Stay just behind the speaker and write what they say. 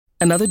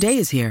Another day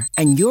is here,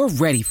 and you're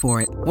ready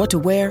for it. What to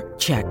wear?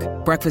 Check.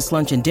 Breakfast,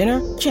 lunch, and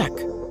dinner? Check.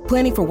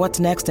 Planning for what's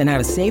next and how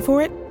to save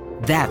for it?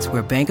 That's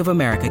where Bank of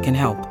America can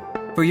help.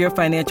 For your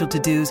financial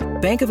to-dos,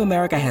 Bank of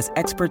America has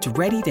experts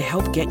ready to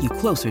help get you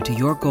closer to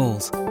your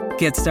goals.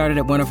 Get started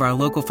at one of our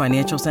local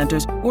financial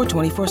centers or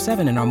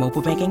 24/7 in our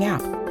mobile banking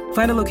app.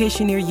 Find a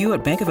location near you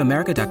at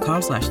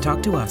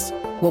bankofamerica.com/talktous.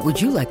 What would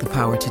you like the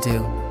power to do?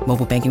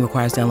 Mobile banking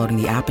requires downloading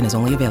the app and is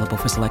only available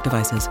for select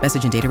devices.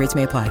 Message and data rates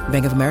may apply.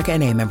 Bank of America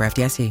N.A., member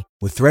FDIC.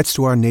 With threats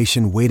to our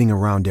nation waiting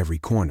around every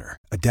corner,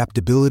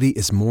 adaptability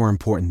is more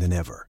important than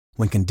ever.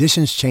 When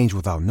conditions change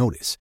without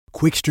notice,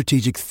 quick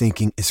strategic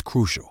thinking is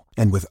crucial.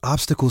 And with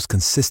obstacles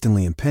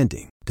consistently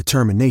impending,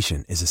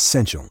 determination is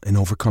essential in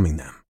overcoming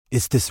them.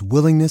 It's this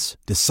willingness,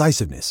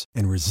 decisiveness,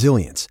 and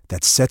resilience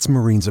that sets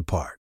Marines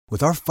apart.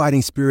 With our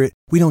fighting spirit,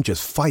 we don't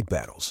just fight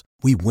battles,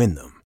 we win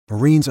them.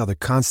 Marines are the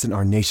constant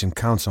our nation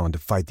counts on to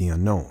fight the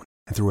unknown.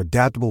 And through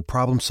adaptable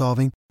problem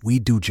solving, we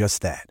do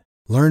just that.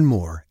 Learn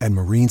more at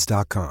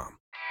marines.com.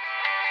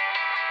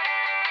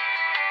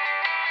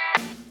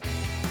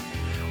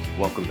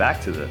 Welcome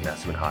back to the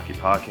Nesman Hockey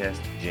Podcast.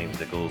 James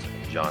Nichols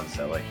and John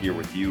Sella here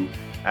with you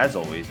as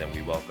always, and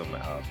we welcome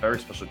a very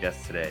special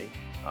guest today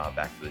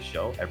back to the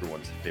show.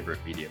 Everyone's favorite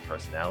media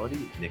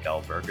personality, Nick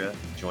Alberga,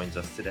 joins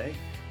us today.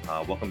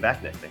 Welcome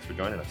back, Nick. Thanks for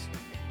joining us.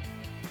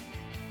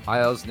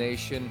 Isles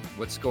Nation,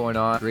 what's going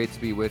on? Great to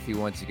be with you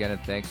once again,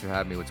 and thanks for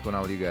having me. What's going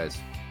on with you guys?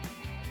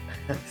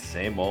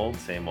 Same old.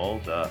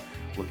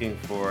 Looking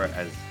for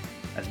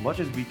as much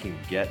as we can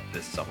get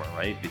this summer,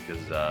 right?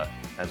 Because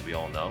as we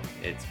all know,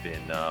 it's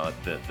been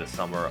the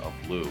summer of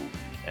Lou,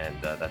 and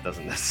that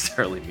doesn't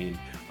necessarily mean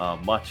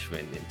much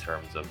in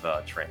terms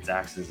of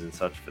transactions and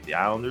such for the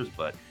Islanders,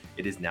 but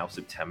it is now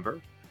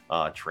September.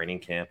 Training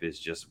camp is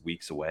just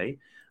weeks away.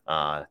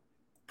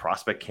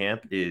 Prospect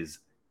camp is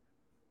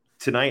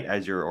today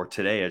as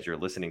you're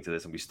listening to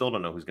this, and we still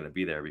don't know who's going to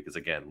be there because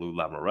again, Lou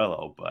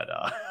Lamoriello.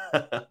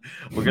 But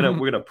we're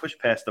gonna push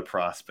past the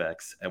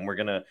prospects, and we're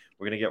gonna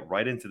get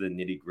right into the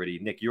nitty gritty.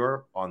 Nick,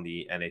 you're on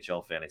the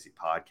NHL Fantasy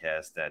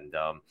Podcast, and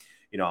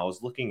I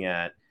was looking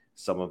at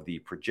some of the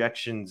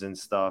projections and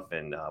stuff,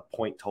 and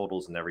point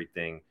totals and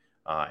everything,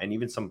 and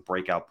even some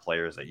breakout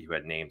players that you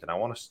had named. And I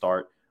want to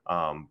start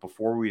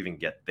before we even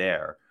get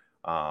there.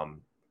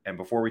 And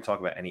before we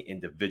talk about any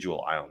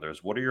individual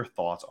Islanders, what are your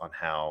thoughts on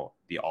how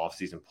the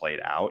offseason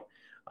played out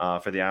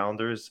for the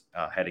Islanders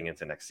heading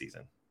into next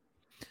season?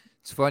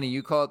 It's funny.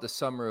 You call it the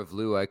summer of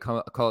Lou. I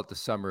call it the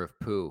summer of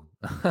poo.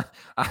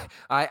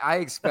 I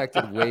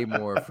expected way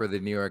more for the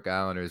New York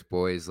Islanders,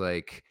 boys.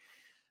 Like,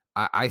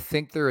 I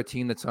think they're a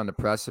team that's on the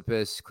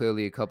precipice,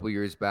 clearly a couple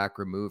years back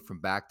removed from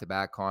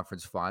back-to-back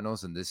conference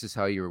finals, and this is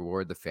how you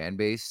reward the fan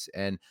base.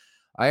 And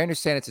I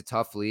understand it's a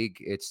tough league.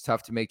 It's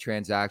tough to make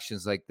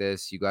transactions like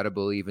this. You got to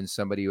believe in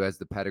somebody who has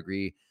the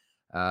pedigree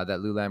that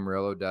Lou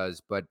Lamoriello does.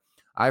 But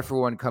I,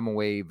 for one, come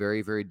away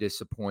very, very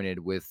disappointed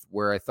with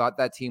where I thought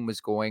that team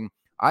was going.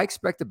 I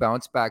expect a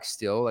bounce back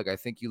still. Like, I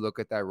think you look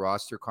at that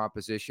roster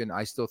composition,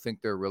 I still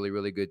think they're a really,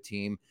 really good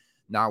team,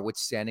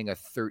 notwithstanding a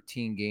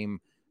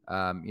 13-game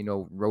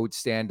road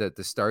stand at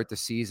the start of the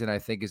season. I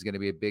think is going to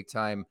be a big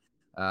time.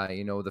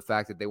 The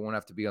fact that they won't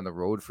have to be on the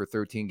road for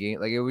 13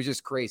 games, like, it was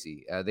just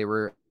crazy. They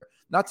were,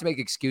 not to make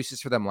excuses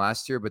for them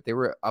last year, but they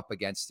were up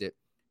against it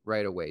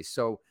right away.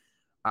 So,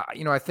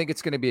 I think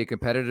it's going to be a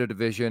competitive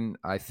division.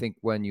 I think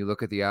when you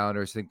look at the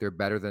Islanders, I think they're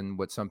better than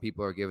what some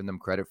people are giving them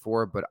credit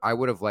for, but I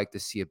would have liked to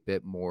see a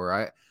bit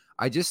more.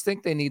 I just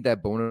think they need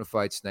that bona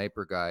fide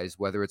sniper, guys,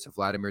 whether it's a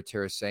Vladimir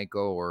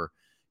Tarasenko or,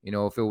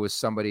 if it was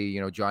somebody,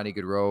 Johnny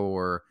Gaudreau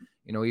or,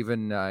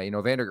 even,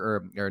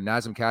 Vander or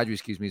Nazem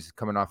Kadri, is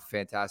coming off a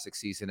fantastic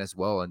season as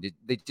well. And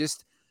they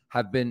just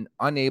have been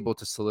unable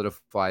to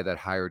solidify that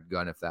hired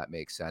gun, if that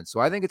makes sense. So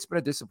I think it's been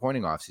a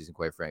disappointing offseason,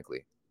 quite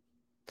frankly.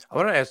 I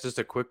want to ask just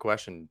a quick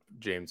question,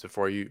 James,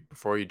 before you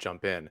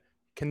jump in.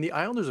 Can the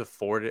Islanders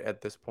afford it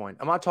at this point?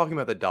 I'm not talking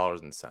about the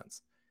dollars and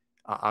cents.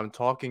 I'm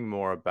talking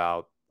more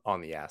about on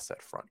the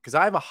asset front, because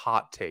I have a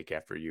hot take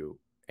after you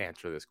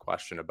answer this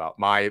question about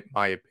my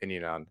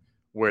opinion on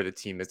where the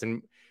team is.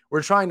 And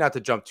we're trying not to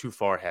jump too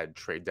far ahead,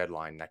 trade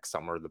deadline next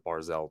summer, the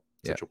Barzal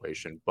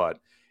situation, but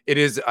it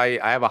is, I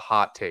have a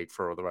hot take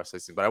for the rest of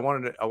the season, but I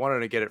wanted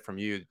to get it from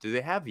you. Do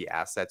they have the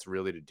assets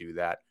really to do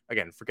that?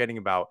 Again, forgetting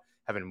about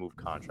having to move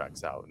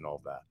contracts out and all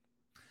of that.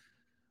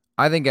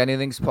 I think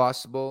anything's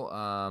possible.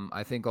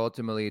 I think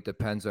ultimately it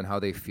depends on how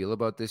they feel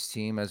about this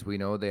team. As we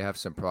know, they have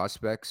some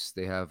prospects.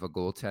 They have a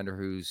goaltender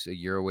who's a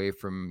year away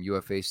from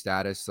UFA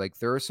status. Like,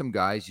 there are some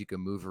guys you can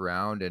move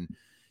around and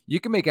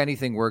you can make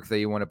anything work that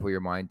you want to put your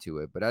mind to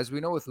it. But as we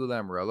know with Lou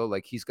Lamoriello,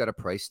 like, he's got a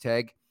price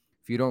tag.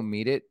 If you don't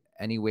meet it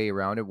any way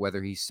around it,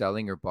 whether he's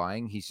selling or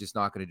buying, he's just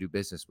not going to do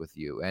business with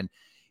you. And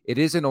it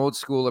is an old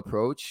school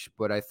approach,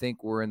 but I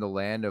think we're in the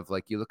land of,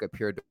 like, you look at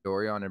Pierre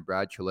Dorion and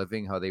Brad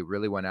Treliving, how they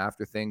really went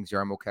after things,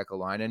 Jarmo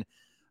Kekalainen.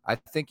 I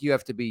think you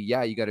have to be,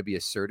 you got to be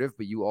assertive,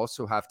 but you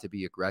also have to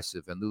be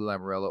aggressive. And Lou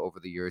Lamoriello over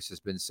the years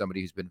has been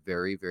somebody who's been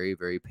very, very,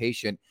 very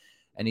patient.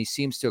 And he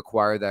seems to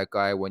acquire that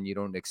guy when you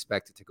don't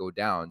expect it to go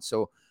down.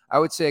 So I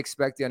would say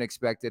expect the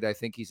unexpected. I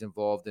think he's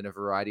involved in a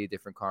variety of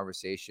different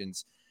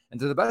conversations. And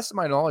to the best of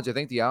my knowledge, I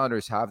think the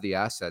Islanders have the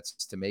assets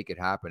to make it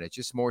happen. It's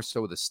just more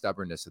so the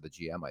stubbornness of the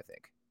GM, I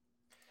think.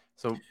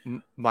 So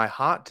my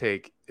hot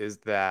take is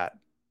that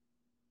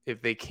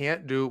if they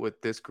can't do it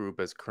with this group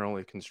as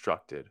currently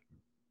constructed,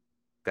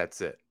 that's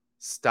it.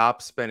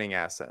 Stop spending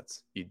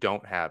assets. You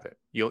don't have it.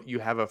 You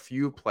have a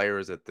few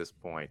players at this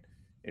point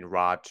in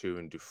Ratu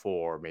and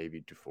Dufour,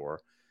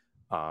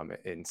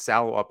 and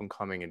Salo up and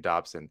coming and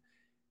Dobson.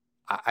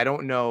 I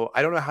don't know.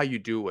 I don't know how you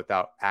do it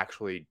without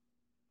actually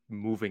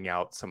moving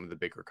out some of the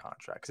bigger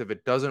contracts. If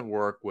it doesn't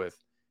work with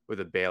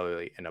a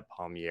Bailey and a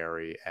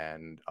Palmieri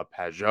and a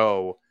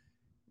Pajot,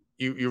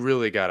 you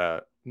really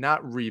gotta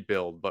not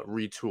rebuild but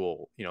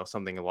retool.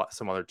 Something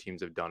some other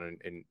teams have done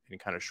in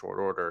kind of short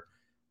order.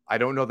 I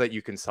don't know that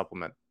you can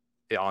supplement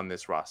it on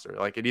this roster.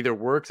 Like, it either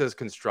works as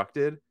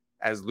constructed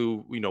as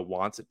Lou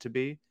wants it to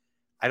be.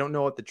 I don't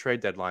know at the trade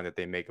deadline that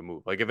they make a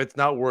move. Like, if it's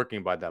not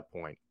working by that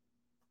point,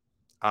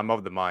 I'm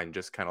of the mind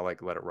just kind of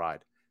like let it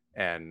ride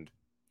and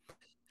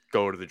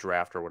go to the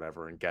draft or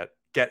whatever and get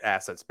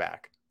assets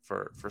back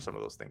for some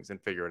of those things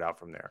and figure it out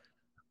from there.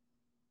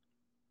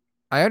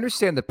 I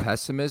understand the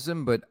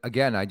pessimism, but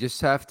again, I just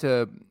have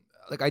to,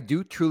 I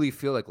do truly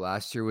feel like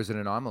last year was an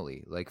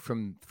anomaly,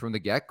 from the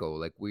get-go.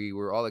 Like, we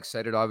were all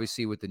excited,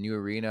 obviously, with the new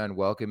arena and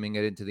welcoming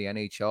it into the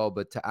NHL,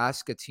 but to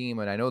ask a team,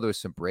 and I know there's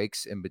some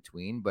breaks in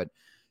between, but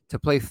to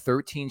play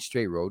 13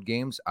 straight road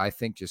games, I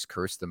think just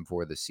cursed them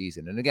for the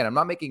season. And again, I'm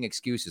not making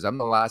excuses. I'm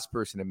the last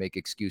person to make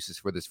excuses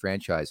for this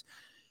franchise,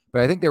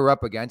 but I think they were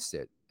up against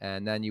it.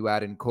 And then you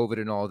add in COVID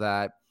and all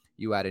that,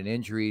 you add in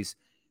injuries,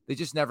 they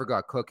just never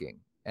got cooking.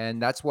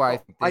 And that's why I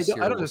think this year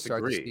we'll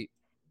start to see.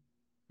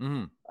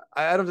 Mm-hmm.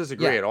 I don't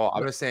disagree at all.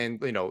 I'm just saying,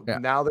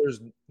 now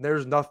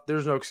there's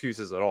no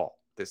excuses at all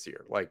this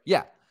year.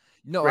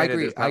 No, I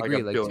agree. I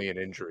agree. Like, billion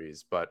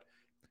injuries, but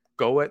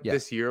go at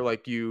this year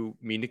like you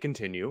mean to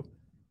continue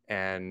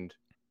and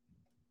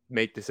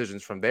make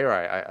decisions from there.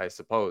 I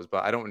suppose,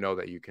 but I don't know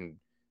that you can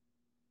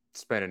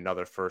spend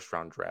another first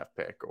round draft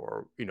pick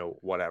or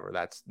whatever.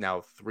 That's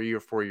now 3 or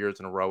 4 years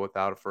in a row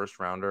without a first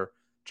rounder.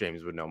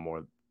 James would know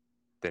more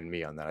than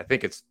me on that. I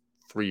think it's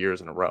 3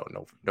 years in a row,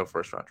 no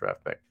first round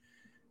draft pick.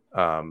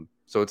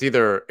 So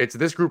it's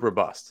this group or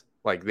bust.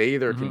 Like, they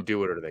either can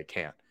do it or they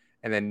can't.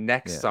 And then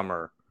next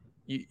summer,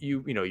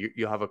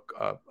 you'll have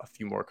a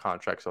few more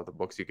contracts off the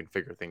books. You can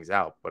figure things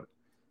out. But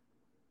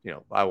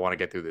I want to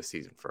get through this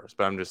season first.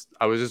 But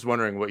I was just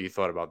wondering what you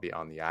thought about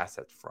on the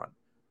assets front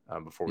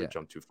before we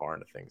jump too far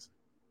into things.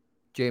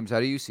 James, how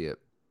do you see it?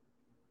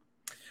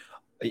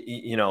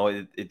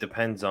 It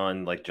depends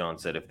on, like John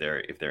said, if they're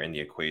in the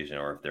equation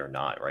or if they're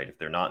not, right? If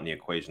they're not in the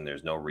equation,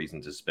 there's no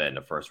reason to spend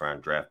a first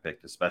round draft pick,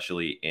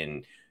 especially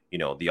in,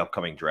 the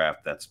upcoming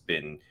draft that's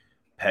been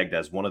pegged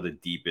as one of the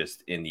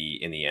deepest in the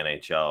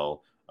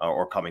NHL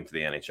or coming to the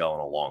NHL in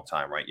a long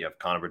time, right? You have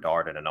Connor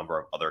Bedard and a number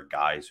of other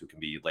guys who can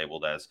be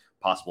labeled as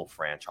possible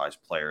franchise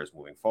players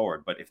moving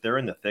forward. But if they're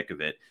in the thick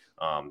of it,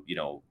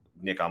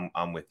 Nick,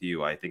 I'm with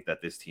you. I think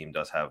that this team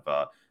does have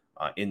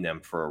in them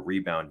for a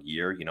rebound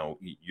year.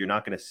 You're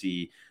not going to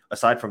see,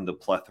 aside from the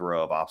plethora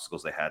of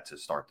obstacles they had to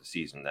start the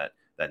season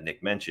that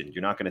Nick mentioned,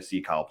 you're not going to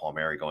see Kyle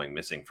Palmieri going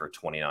missing for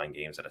 29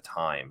 games at a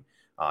time,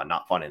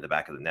 not finding the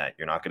back of the net.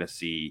 You're not going to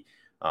see,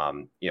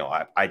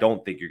 I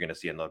don't think you're going to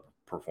see another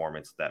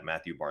performance that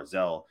Matthew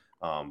Barzal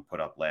put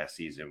up last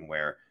season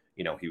where,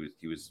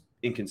 he was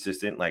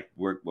inconsistent.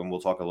 When we'll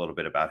talk a little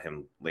bit about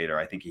him later,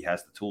 I think he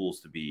has the tools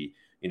to be,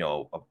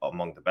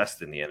 among the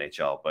best in the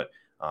NHL, but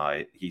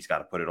he's got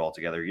to put it all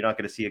together. You're not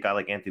going to see a guy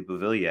like Anthony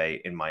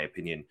Beauvillier, in my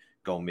opinion,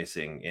 go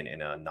missing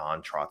in a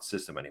non-trot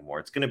system anymore.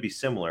 It's going to be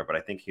similar, but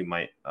I think he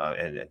might,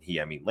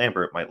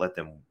 Lambert might let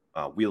them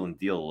wheel and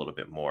deal a little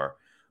bit more.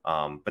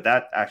 But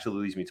that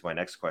actually leads me to my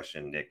next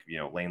question, Nick.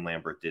 Lane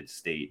Lambert did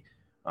state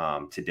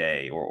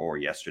today or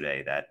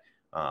yesterday that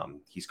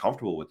he's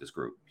comfortable with this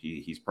group.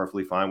 He's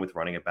perfectly fine with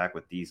running it back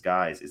with these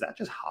guys. Is that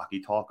just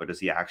hockey talk, or does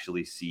he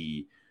actually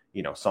see,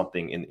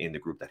 something in the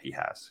group that he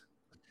has?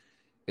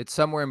 It's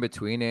somewhere in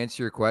between, to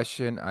answer your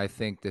question. I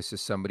think this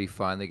is somebody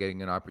finally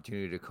getting an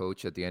opportunity to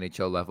coach at the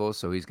NHL level.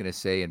 So he's going to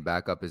say and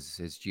back up his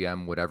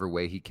GM whatever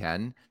way he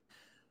can.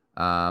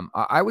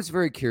 I was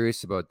very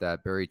curious about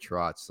that, Barry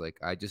Trotz.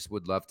 I just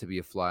would love to be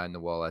a fly on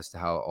the wall as to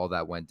how all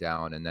that went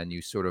down. And then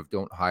you sort of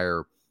don't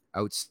hire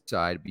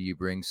outside, but you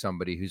bring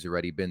somebody who's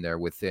already been there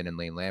within and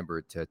Lane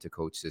Lambert to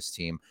coach this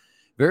team.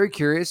 Very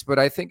curious, but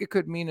I think it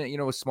could mean,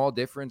 a small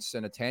difference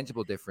and a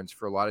tangible difference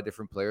for a lot of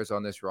different players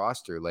on this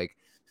roster.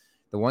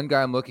 The one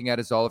guy I'm looking at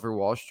is Oliver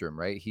Wahlstrom,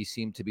 right? He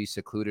seemed to be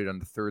secluded on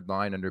the third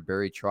line under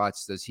Barry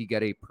Trotz. Does he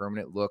get a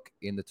permanent look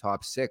in the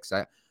top six?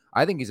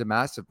 I think he's a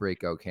massive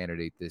breakout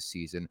candidate this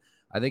season.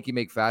 I think he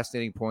make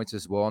fascinating points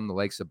as well on the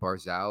likes of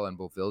Barzal and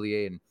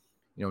Beauvillier. And,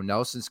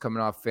 Nelson's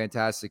coming off a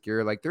fantastic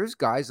year. There's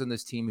guys on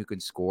this team who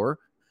can score.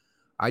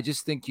 I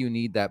just think you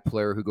need that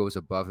player who goes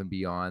above and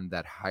beyond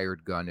that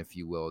hired gun, if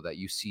you will, that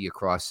you see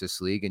across this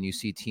league and you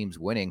see teams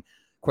winning.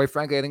 Quite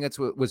frankly, I think that's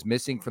what was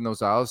missing from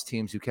those Isles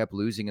teams who kept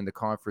losing in the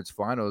conference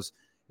finals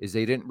is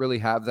they didn't really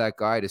have that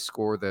guy to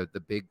score the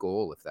big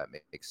goal, if that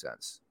makes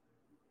sense.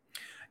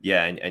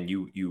 Yeah, and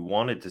you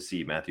wanted to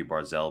see Matthew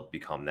Barzell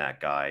become that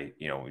guy,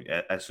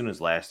 as soon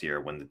as last year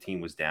when the team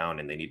was down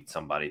and they needed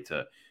somebody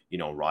to,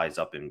 rise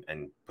up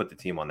and put the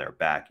team on their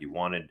back. You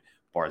wanted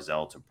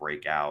Barzell to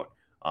break out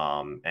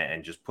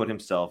and just put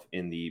himself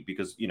in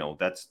because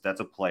that's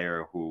a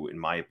player who, in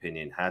my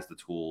opinion, has the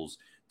tools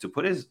to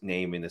put his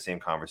name in the same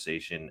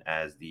conversation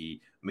as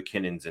the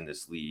McKinnons in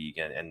this league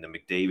and the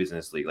McDavids in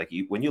this league. Like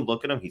when you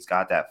look at him, he's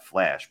got that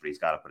flash, but he's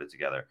got to put it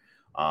together.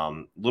 A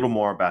little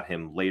more about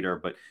him later,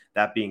 but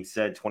that being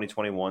said,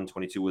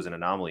 2021-22 was an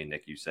anomaly,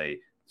 Nick, you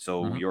say.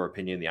 So your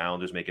opinion, the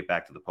Islanders make it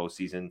back to the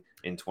postseason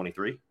in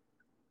 23?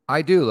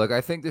 I do. Like,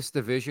 I think this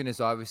division is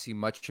obviously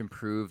much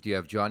improved. You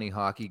have Johnny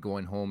Hockey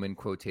going home in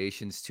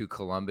quotations to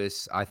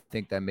Columbus. I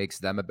think that makes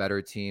them a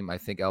better team. I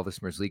think Elvis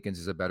Merzlikins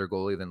is a better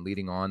goalie than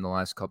leading on the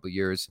last couple of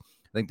years.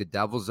 I think the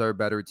Devils are a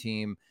better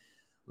team.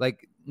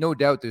 Like, no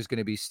doubt there's going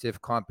to be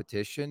stiff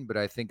competition, but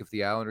I think if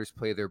the Islanders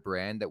play their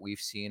brand that we've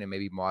seen and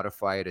maybe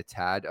modify it a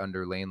tad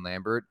under Lane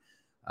Lambert,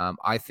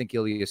 I think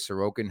Ilya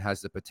Sorokin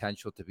has the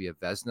potential to be a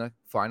Vezina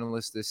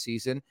finalist this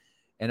season.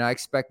 And I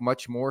expect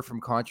much more from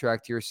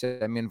contract here,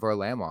 Semyon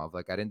Varlamov.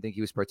 Like, I didn't think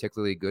he was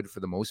particularly good for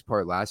the most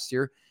part last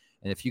year.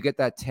 And if you get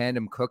that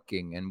tandem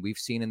cooking, and we've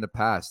seen in the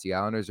past, the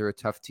Islanders are a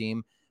tough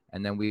team,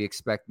 and then we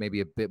expect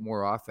maybe a bit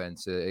more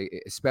offense,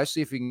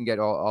 especially if we can get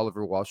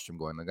Oliver Wahlstrom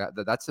going. Like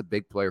that's a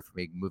big player for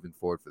me moving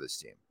forward for this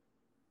team.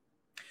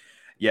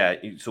 Yeah,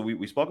 so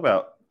we spoke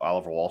about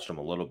Oliver Wahlstrom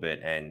a little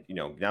bit, and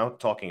now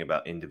talking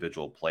about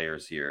individual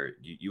players here,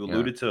 you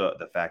alluded to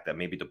the fact that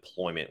maybe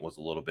deployment was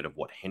a little bit of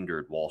what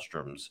hindered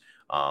Wahlstrom's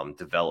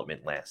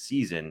development last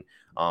season.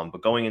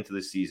 But going into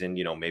this season,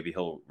 maybe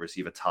he'll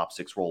receive a top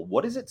 6 role.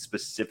 What is it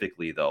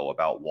specifically, though,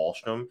 about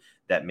Wahlstrom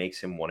that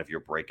makes him one of your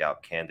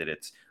breakout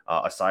candidates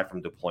aside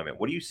from deployment?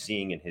 What are you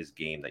seeing in his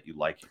game that you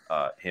like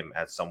him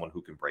as someone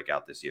who can break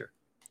out this year?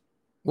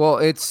 Well,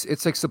 it's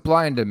like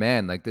supply and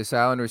demand. Like, this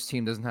Islanders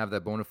team doesn't have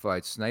that bona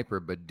fide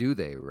sniper, but do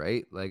they,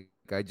 right? Like,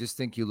 I just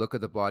think you look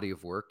at the body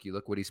of work, you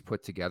look what he's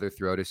put together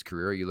throughout his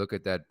career, you look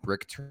at that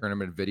brick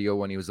tournament video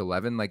when he was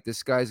 11, like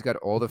this guy's got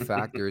all the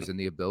factors and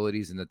the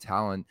abilities and the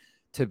talent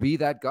to be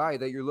that guy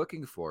that you're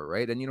looking for,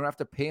 right? And you don't have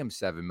to pay him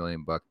 $7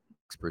 million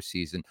per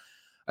season.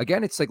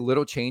 Again, it's like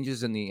little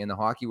changes in the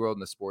hockey world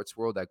and the sports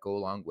world that go a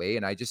long way.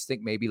 And I just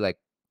think maybe like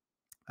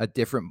a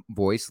different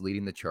voice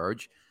leading the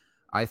charge,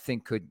 I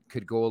think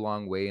could go a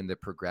long way in the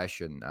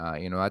progression.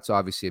 That's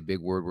obviously a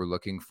big word we're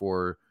looking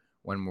for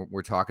when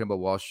we're talking about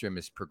Wahlstrom,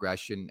 is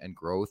progression and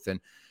growth. And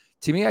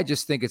to me, I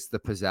just think it's the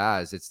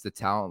pizzazz, it's the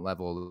talent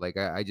level. Like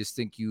I just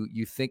think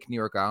you think New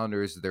York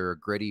Islanders, they're a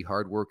gritty,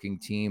 hardworking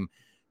team,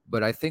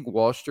 but I think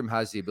Wahlstrom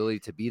has the ability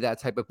to be that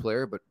type of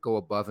player, but go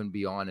above and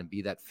beyond and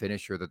be that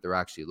finisher that they're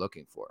actually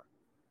looking for.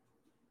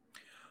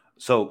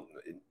 So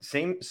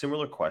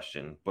similar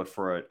question, but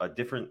for a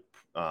different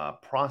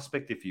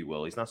prospect, if you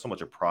will. He's not so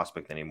much a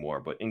prospect anymore,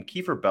 but in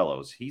Kiefer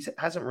Bellows, he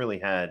hasn't really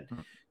had,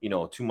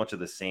 too much of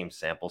the same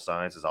sample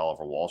size as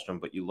Oliver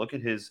Wahlstrom. But you look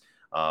at his,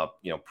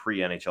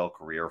 pre-NHL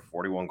career: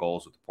 41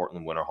 goals with the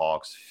Portland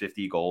Winterhawks,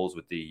 50 goals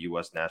with the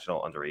U.S.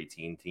 National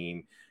Under-18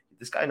 team.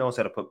 This guy knows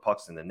how to put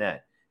pucks in the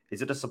net.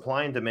 Is it a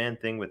supply and demand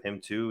thing with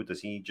him too?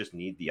 Does he just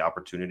need the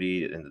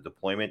opportunity and the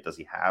deployment? Does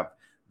he have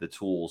the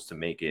tools to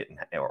make it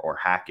or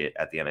hack it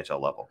at the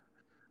NHL level?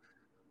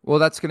 Well,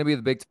 that's going to be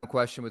the big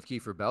question with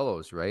Kiefer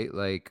Bellows, right?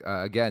 Like,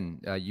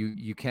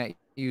 you can't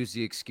use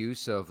the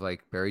excuse of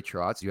like Barry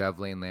Trotz. You have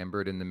Lane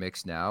Lambert in the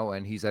mix now,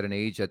 and he's at an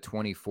age at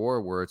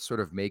 24 where it's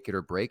sort of make it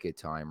or break it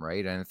time,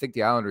 right? And I think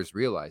the Islanders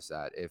realize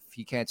that if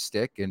he can't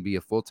stick and be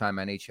a full-time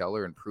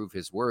NHLer and prove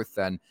his worth,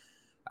 then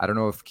I don't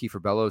know if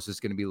Kiefer Bellows is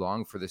going to be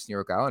long for this New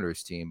York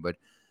Islanders team. But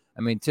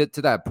I mean, to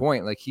that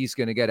point, like, he's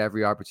going to get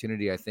every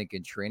opportunity, I think,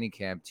 in training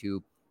camp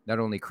to not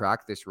only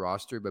crack this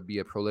roster, but be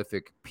a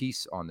prolific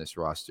piece on this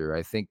roster.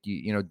 I think,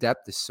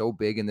 depth is so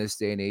big in this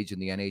day and age in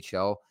the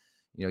NHL.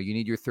 You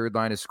need your third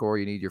line to score.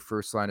 You need your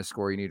first line to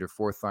score. You need your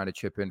fourth line to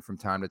chip in from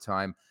time to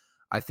time.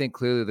 I think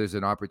clearly there's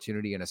an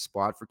opportunity and a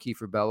spot for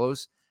Kiefer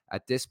Bellows.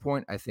 At this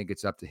point, I think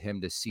it's up to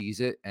him to seize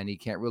it, and he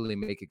can't really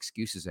make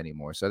excuses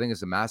anymore. So I think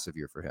it's a massive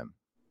year for him.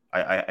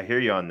 I hear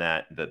you on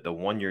that. The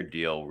 1-year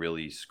deal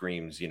really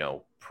screams,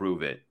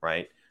 prove it,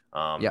 right?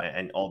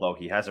 And although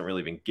he hasn't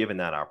really been given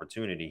that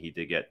opportunity, he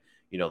did get,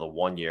 the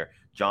 1 year.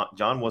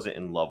 John wasn't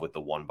in love with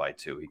the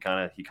 1x2. He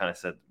kind of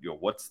said,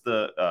 what's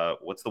the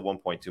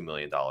 $1.2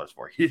 million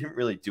for? He didn't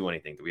really do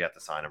anything. Do we have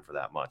to sign him for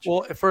that much?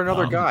 Well, for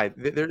another guy,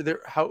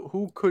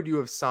 who could you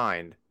have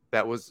signed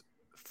that was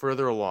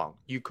further along?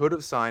 You could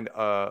have signed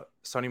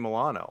Sonny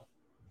Milano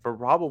for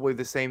probably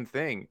the same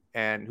thing,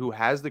 and who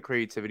has the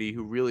creativity,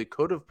 who really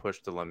could have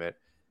pushed the limit.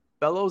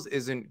 Bellows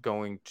isn't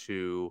going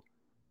to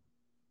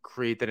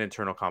create that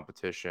internal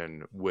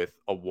competition with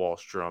a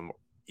Wahlstrom,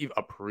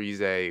 a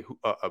Parise,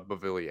 a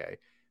Beauvillier.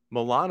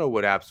 Milano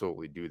would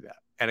absolutely do that.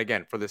 And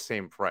again, for the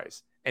same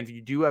price. And if you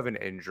do have an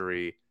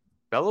injury,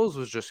 Bellows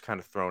was just kind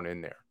of thrown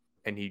in there,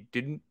 and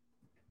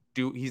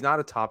he's not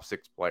a top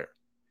 6 player.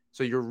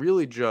 So you're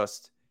really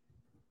just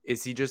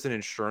Is he just an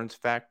insurance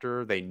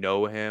factor? They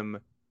know him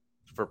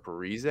for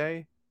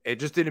Parise. It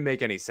just didn't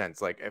make any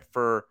sense. Like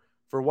for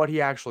what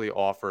he actually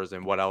offers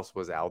and what else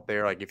was out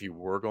there, like if you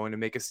were going to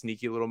make a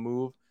sneaky little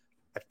move,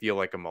 I feel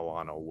like a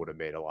Milano would have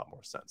made a lot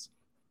more sense.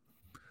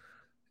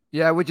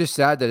 Yeah, we're just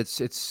sad that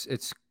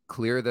it's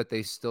clear that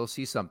they still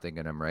see something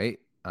in him, right?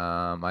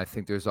 I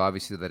think there's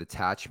obviously that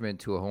attachment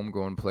to a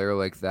homegrown player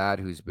like that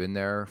who's been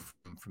there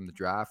from the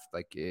draft.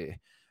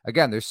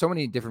 Again, there's so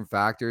many different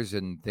factors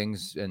and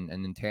things and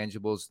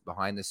intangibles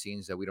behind the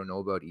scenes that we don't know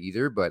about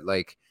either. But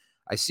like,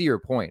 I see your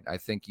point. I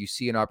think you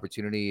see an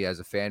opportunity as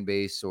a fan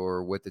base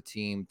or with the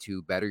team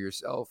to better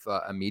yourself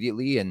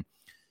immediately, and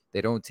they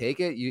don't take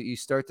it. You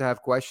start to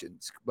have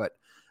questions. But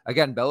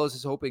again, Bellows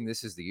is hoping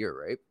this is the year,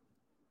 right?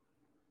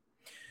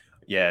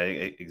 Yeah,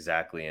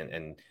 exactly.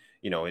 And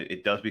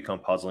it does become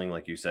puzzling,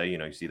 like you say.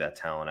 You see that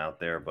talent out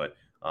there, but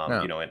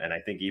No. and I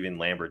think even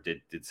Lambert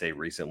did say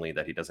recently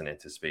that he doesn't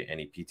anticipate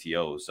any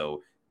PTO.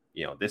 So,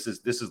 this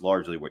is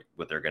largely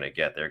what they're going to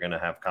get. They're going to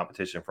have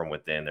competition from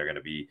within. They're going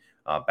to be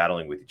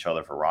battling with each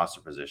other for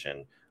roster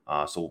position.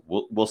 So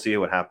we'll see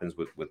what happens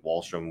with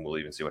Wahlstrom. We'll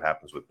even see what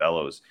happens with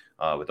Bellows.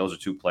 But those are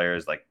two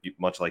players, like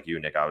much like you,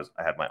 Nick. I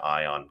had my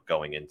eye on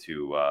going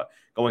into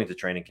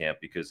training camp,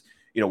 because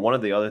one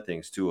of the other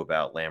things too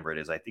about Lambert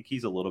is I think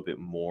he's a little bit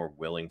more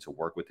willing to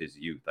work with his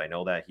youth. I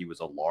know that he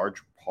was a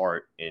large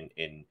part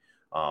in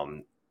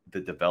the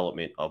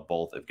development of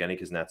both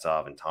Evgeny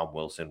Kuznetsov and Tom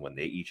Wilson when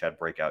they each had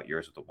breakout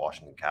years with the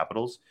Washington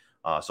Capitals.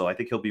 So I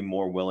think he'll be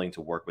more willing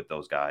to work with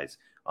those guys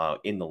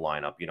in the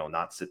lineup,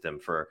 not sit them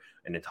for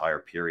an entire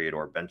period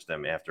or bench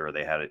them after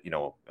they had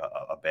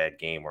a bad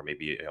game or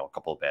maybe a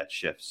couple of bad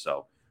shifts.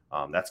 So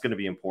that's going to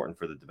be important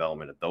for the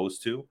development of those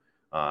two.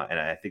 And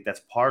I think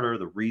that's part of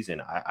the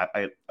reason.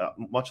 I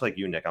much like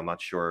you, Nick, I'm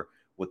not sure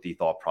what the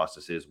thought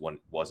process is when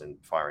it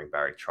wasn't firing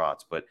Barry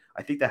Trotz, but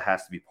I think that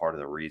has to be part of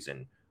the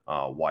reason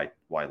why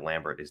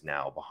Lambert is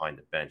now behind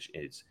the bench,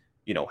 is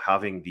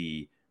having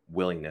the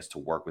willingness to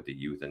work with the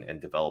youth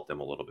and develop them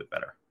a little bit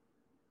better.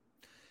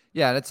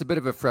 Yeah, that's a bit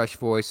of a fresh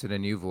voice and a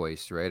new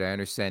voice, right? I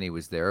understand he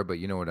was there, but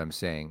you know what I'm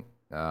saying.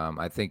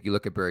 I think you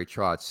look at Barry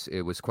Trotz,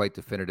 it was quite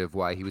definitive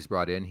why he was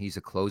brought in. He's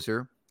a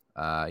closer.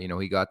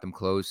 He got them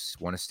close,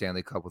 won a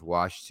Stanley Cup with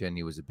Washington.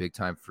 He was a big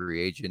time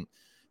free agent,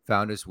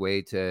 found his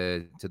way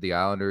to the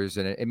Islanders,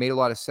 and it made a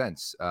lot of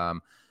sense.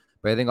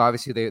 But I think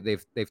obviously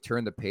they've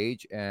turned the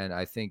page, and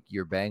I think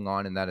you're bang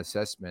on in that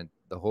assessment.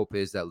 The hope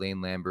is that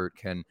Lane Lambert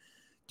can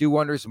do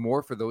wonders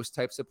more for those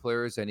types of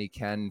players than he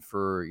can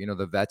for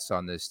the vets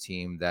on this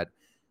team that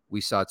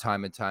we saw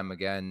time and time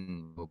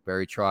again.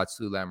 Barry Trotz,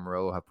 Lou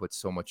Lamoriello have put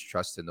so much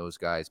trust in those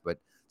guys, but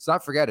let's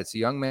not forget it's a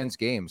young man's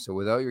game. So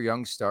without your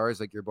young stars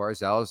like your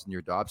Barzals and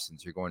your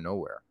Dobsons, you're going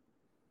nowhere.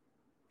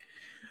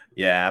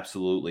 Yeah,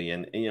 absolutely.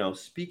 And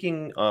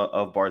speaking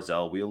of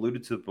Barzal, we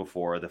alluded to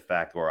before the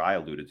fact, or I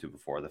alluded to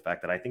before the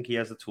fact that I think he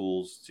has the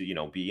tools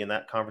to, be in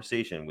that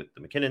conversation with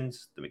the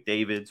McKinnons, the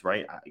McDavids,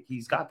 right?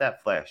 He's got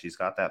that flash. He's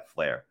got that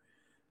flair.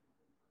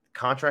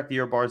 Contract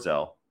year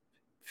Barzal,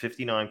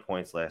 59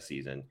 points last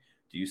season.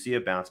 Do you see a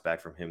bounce back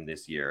from him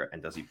this year?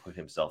 And does he put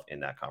himself in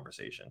that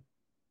conversation?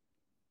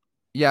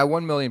 Yeah,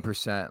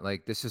 1,000,000%.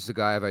 Like, this is the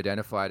guy I've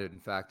identified, in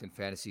fact, in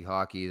fantasy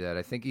hockey, that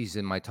I think he's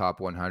in my top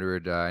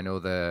 100. I know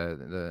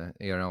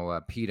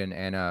Pete and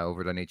Anna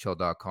over at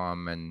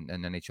NHL.com and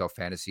NHL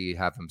Fantasy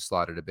have him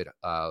slotted a bit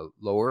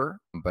lower,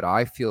 but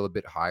I feel a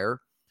bit higher.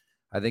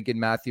 I think in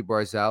Matthew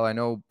Barzal, I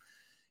know,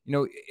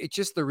 it's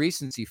just the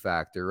recency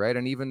factor, right?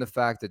 And even the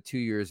fact that 2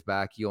 years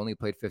back, he only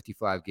played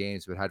 55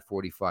 games but had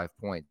 45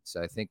 points.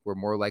 I think we're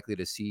more likely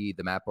to see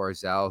the Matt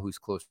Barzal who's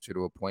closer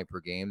to a point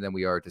per game than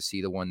we are to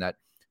see the one that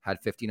had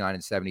 59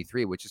 and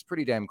 73, which is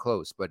pretty damn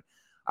close. But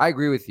I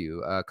agree with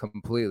you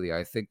completely.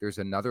 I think there's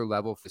another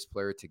level for this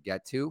player to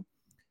get to.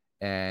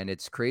 And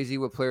it's crazy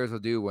what players will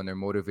do when they're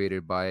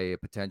motivated by a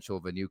potential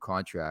of a new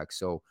contract.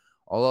 So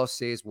all I'll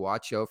say is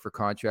watch out for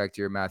contract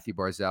year Matthew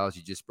Barzal, as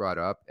you just brought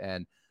up.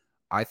 And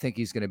I think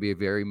he's going to be a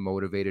very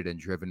motivated and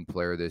driven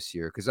player this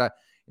year. Because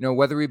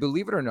whether we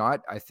believe it or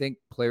not, I think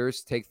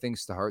players take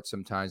things to heart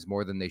sometimes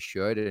more than they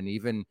should. And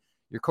even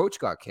your coach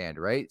got canned,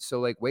 right? So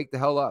like, wake the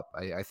hell up.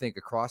 I think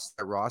across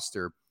that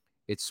roster,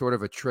 it's sort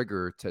of a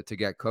trigger to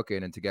get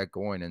cooking and to get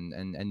going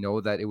and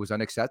know that it was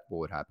unacceptable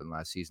what happened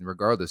last season,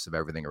 regardless of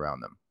everything around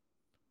them.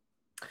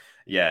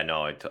 Yeah,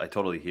 no, I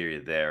totally hear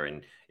you there.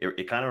 And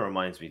it kind of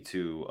reminds me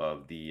too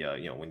of the,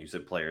 when you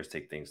said players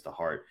take things to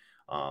heart.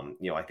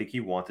 I think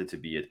he wanted to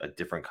be a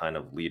different kind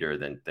of leader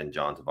than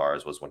John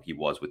Tavares was when he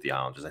was with the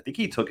Islanders. I think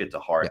he took it to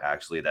heart,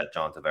 actually, that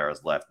John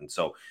Tavares left. And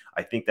so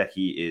I think that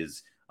he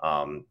is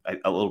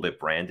a little bit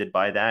branded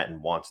by that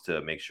and wants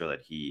to make sure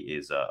that he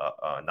is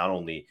not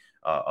only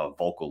a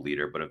vocal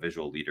leader, but a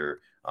visual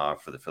leader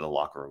for the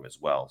locker room as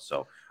well.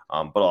 So,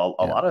 but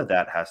a lot of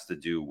that has to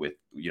do with,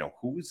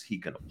 who is he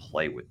going to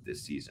play with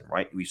this season,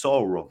 right? We saw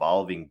a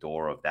revolving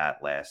door of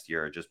that last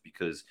year just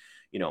because,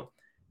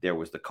 there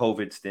was the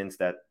COVID stints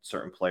that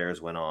certain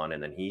players went on,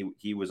 and then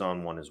he was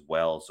on one as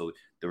well. So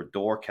the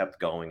door kept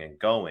going and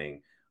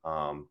going.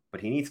 But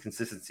he needs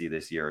consistency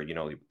this year.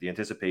 The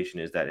anticipation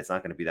is that it's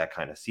not going to be that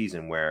kind of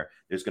season where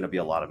there's going to be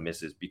a lot of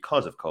misses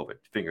because of COVID.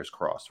 Fingers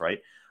crossed, right?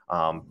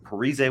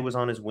 Parise was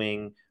on his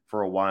wing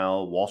for a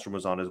while. Wahlstrom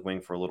was on his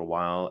wing for a little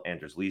while.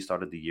 Anders Lee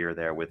started the year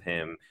there with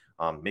him.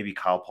 Maybe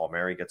Kyle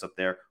Palmieri gets up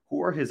there.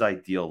 Who are his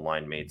ideal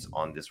line mates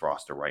on this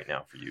roster right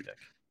now for you, Nick?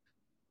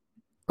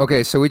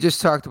 Okay, so we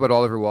just talked about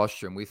Oliver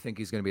Wahlstrom. We think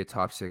he's going to be a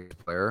top 6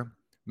 player.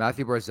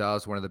 Matthew Barzal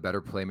is one of the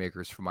better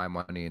playmakers for my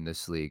money in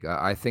this league.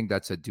 I think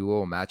that's a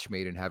duo match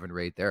made in heaven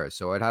right there.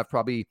 So I'd have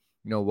probably,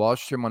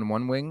 Wahlstrom on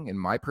one wing in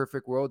my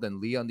perfect world and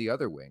Lee on the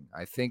other wing.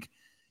 I think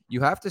you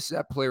have to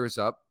set players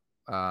up,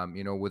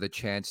 with a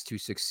chance to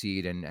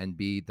succeed and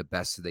be the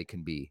best they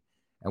can be.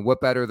 And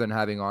what better than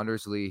having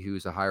Anders Lee,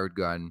 who's a hired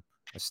gun,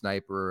 a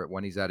sniper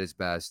when he's at his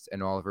best,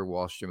 and Oliver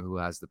Wahlstrom, who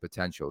has the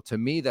potential. To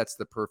me, that's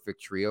the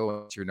perfect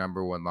trio. It's your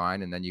number one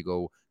line, and then you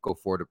go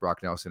forward to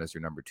Brock Nelson as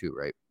your number 2,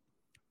 right?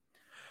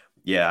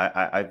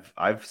 Yeah,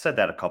 I've said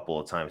that a couple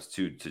of times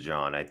too to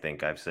John. I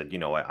think I've said,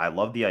 I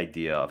love the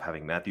idea of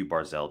having Matthew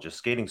Barzal just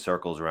skating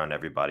circles around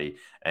everybody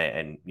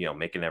and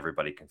making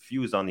everybody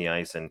confused on the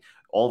ice. And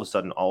all of a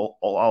sudden, all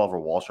Oliver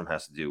Wahlstrom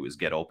has to do is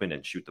get open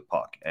and shoot the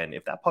puck. And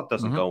if that puck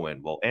doesn't go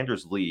in, well,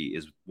 Anders Lee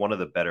is one of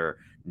the better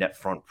net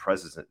front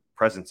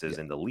presences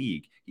in the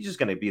league. He's just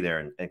going to be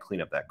there and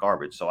clean up that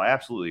garbage. So I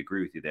absolutely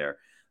agree with you there.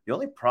 The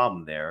only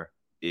problem there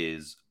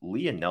is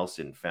Lee and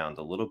Nelson found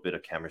a little bit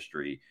of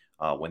chemistry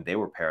when they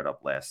were paired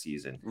up last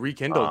season.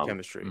 Rekindled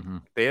chemistry. Mm-hmm.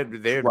 They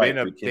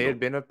had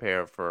been a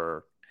pair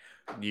for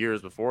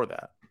years before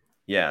that.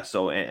 Yeah.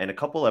 So, and a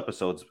couple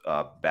episodes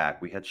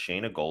back, we had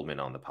Shayna Goldman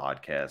on the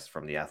podcast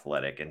from The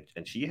Athletic,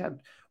 and she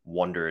had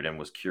wondered and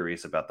was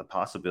curious about the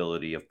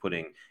possibility of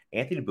putting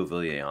Anthony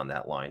Beauvillier on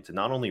that line to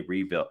not only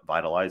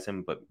revitalize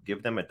him, but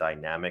give them a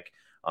dynamic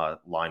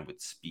line with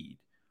speed.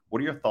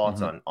 What are your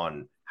thoughts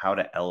on how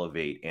to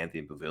elevate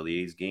Anthony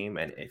Beauvillier's game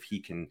and if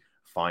he can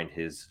find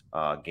his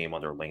game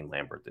under Lane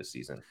Lambert this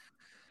season?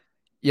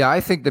 Yeah,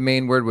 I think the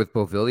main word with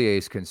Beauvillier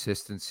is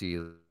consistency.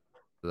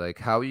 Like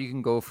how you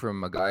can go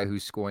from a guy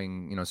who's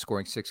scoring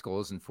 6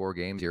 goals in 4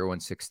 games,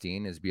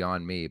 0-16 is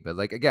beyond me. But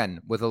like,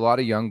 again, with a lot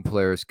of young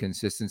players,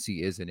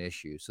 consistency is an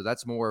issue. So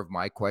that's more of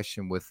my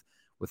question with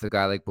a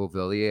guy like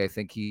Beauvillier. I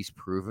think he's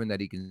proven that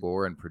he can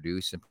score and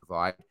produce and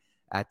provide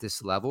at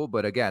this level.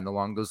 But again,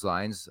 along those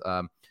lines,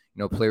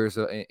 players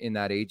in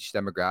that age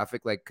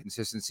demographic, like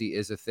consistency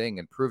is a thing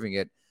and proving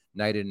it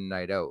night in and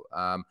night out.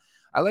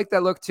 I like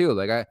that look too.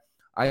 Like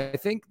I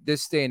think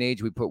this day and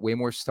age, we put way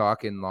more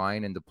stock in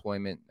line and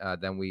deployment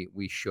than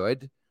we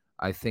should.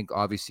 I think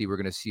obviously we're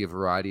going to see a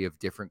variety of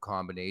different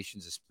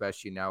combinations,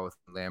 especially now with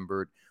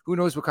Lambert. Who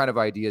knows what kind of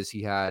ideas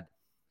he had,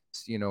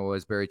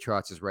 as Barry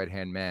Trotz's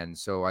right-hand man.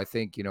 So I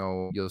think,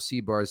 you'll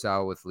see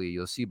Barzal with Lee.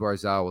 You'll see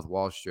Barzal with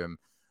Wahlstrom,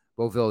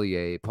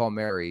 Beauvillier,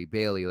 Palmieri,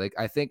 Bailey. Like,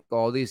 I think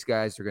all these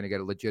guys are going to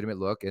get a legitimate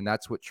look, and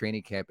that's what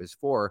training camp is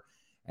for.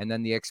 And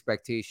then the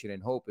expectation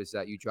and hope is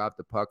that you drop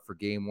the puck for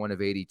game 1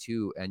 of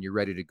 82 and you're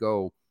ready to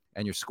go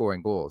and you're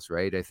scoring goals,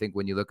 right? I think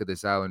when you look at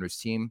this Islanders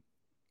team,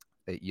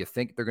 you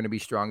think they're going to be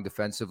strong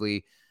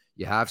defensively.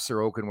 You have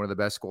Sorokin, one of the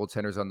best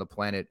goaltenders on the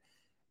planet.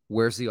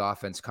 Where's the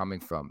offense coming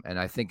from? And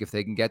I think if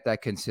they can get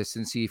that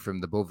consistency from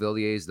the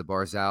Beauvilliers, the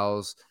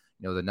Barzals,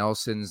 the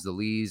Nelsons, the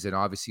Lees, and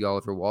obviously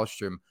Oliver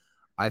Wahlstrom,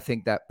 I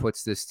think that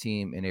puts this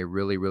team in a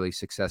really, really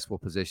successful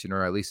position,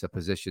 or at least a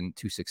position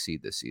to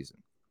succeed this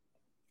season.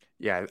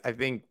 Yeah, I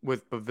think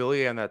with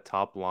Beauvillier on that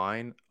top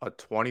line, a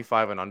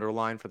 25 and under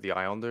line for the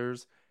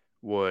Islanders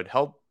would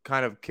help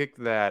kind of kick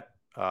that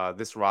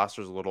this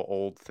roster's a little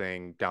old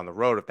thing down the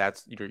road. If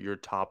that's your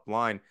top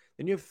line,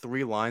 then you have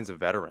 3 lines of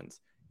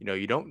veterans.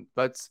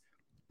 Let's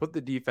put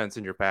the defense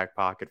in your back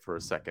pocket for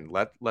a second.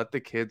 Let the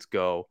kids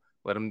go.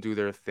 Let them do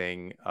their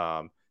thing.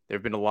 There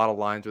have been a lot of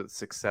lines with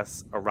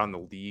success around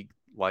the league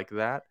like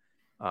that.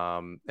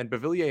 And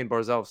Beauvillier and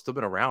Barzal have still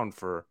been around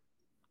for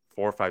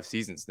 4 or 5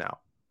 seasons now.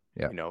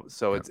 Yeah.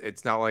 So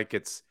it's not like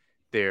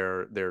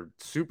they're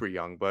super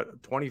young,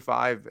 but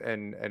 25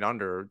 and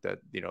under that,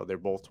 they're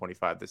both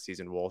 25 this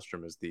season.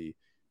 Wahlstrom is the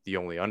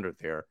only under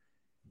there.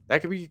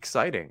 That could be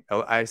exciting.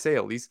 I say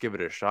at least give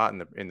it a shot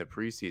in the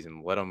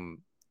preseason. Let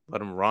them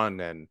run,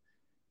 and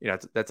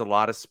that's a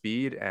lot of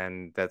speed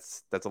and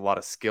that's a lot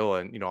of skill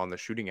and on the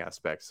shooting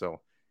aspect.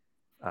 So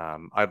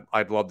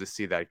I'd love to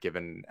see that,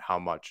 given how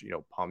much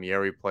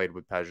Palmieri played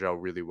with Pajot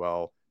really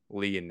well,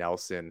 Lee and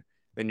Nelson.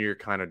 Then you're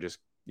kind of just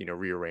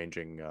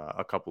rearranging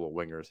a couple of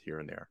wingers here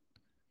and there.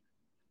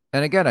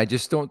 And again, I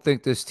just don't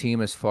think this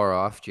team is far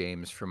off,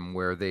 James, from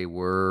where they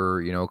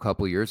were, a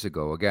couple years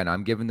ago. Again,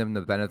 I'm giving them the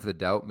benefit of the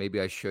doubt.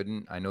 Maybe I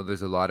shouldn't. I know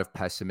there's a lot of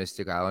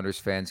pessimistic Islanders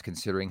fans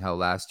considering how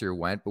last year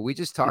went, but we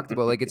just talked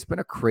about, like, it's been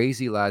a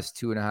crazy last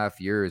 2.5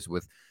 years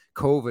with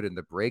COVID and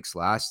the breaks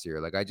last year.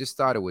 Like, I just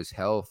thought it was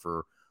hell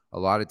for a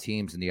lot of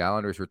teams, and the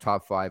Islanders were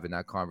top 5 in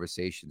that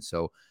conversation.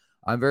 So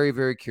I'm very,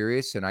 very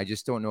curious, and I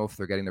just don't know if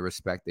they're getting the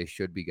respect they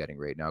should be getting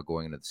right now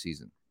going into the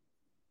season.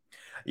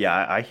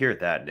 Yeah, I hear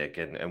that, Nick.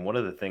 And one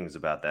of the things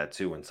about that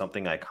too, and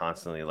something I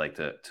constantly like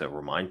to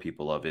remind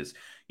people of is,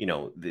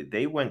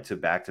 they went to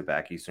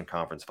back Eastern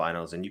Conference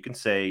Finals, and you can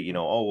say,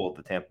 oh well,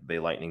 the Tampa Bay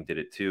Lightning did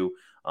it too.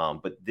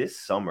 But this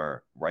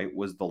summer, right,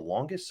 was the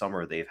longest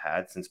summer they've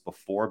had since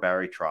before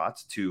Barry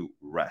Trotz to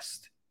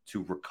rest,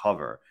 to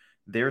recover.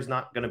 There's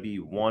not going to be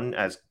one,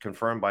 as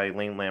confirmed by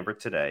Lane Lambert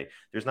today,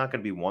 there's not going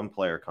to be one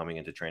player coming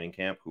into training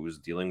camp who's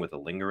dealing with a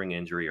lingering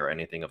injury or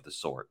anything of the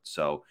sort.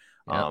 So,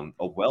 Yeah.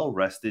 a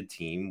well-rested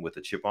team with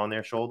a chip on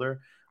their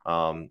shoulder.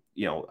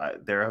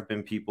 There have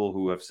been people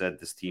who have said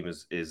this team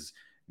is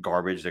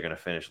garbage. They're going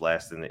to finish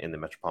last in the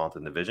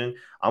Metropolitan Division.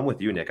 I'm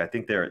with you, Nick. I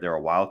think they're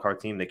a wild card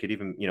team. They could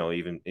even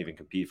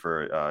compete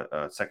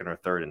for second or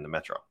third in the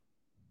Metro.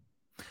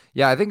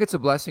 Yeah, I think it's a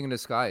blessing in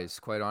disguise,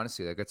 quite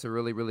honestly. Like, it's a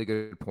really, really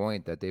good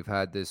point that they've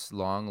had this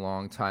long,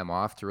 long time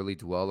off to really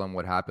dwell on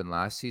what happened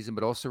last season,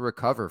 but also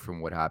recover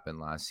from what happened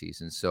last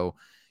season. So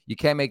you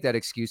can't make that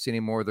excuse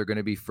anymore. They're going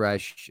to be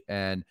fresh.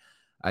 And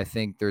I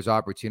think there's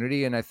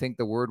opportunity. And I think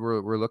the word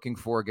we're looking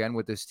for again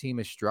with this team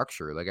is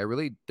structure. Like, I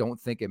really don't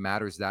think it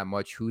matters that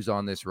much who's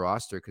on this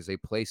roster because they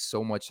play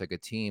so much like a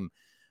team.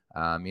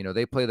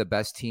 They play the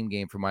best team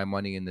game for my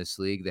money in this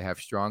league. They have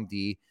strong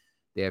D.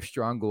 They have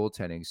strong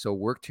goaltending. So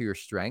work to your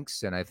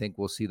strengths, and I think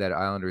we'll see that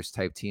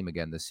Islanders-type team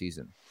again this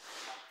season.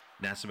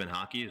 Nassau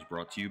Hockey is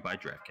brought to you by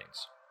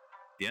DraftKings.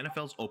 The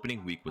NFL's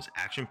opening week was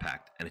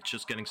action-packed, and it's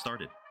just getting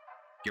started.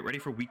 Get ready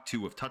for Week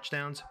 2 of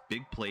touchdowns,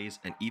 big plays,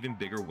 and even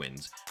bigger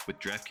wins with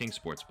DraftKings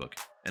Sportsbook,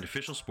 an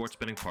official sports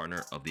betting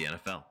partner of the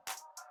NFL.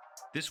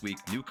 This week,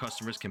 new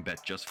customers can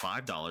bet just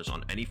 $5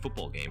 on any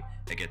football game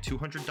and get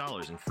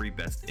 $200 in free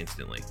bets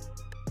instantly.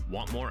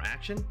 Want more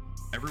action?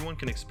 Everyone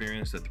can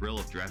experience the thrill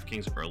of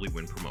DraftKings early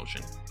win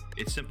promotion.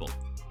 It's simple.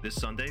 This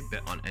Sunday,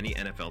 bet on any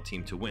NFL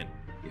team to win.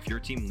 If your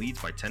team leads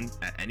by 10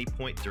 at any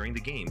point during the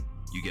game,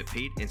 you get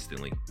paid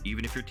instantly,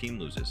 even if your team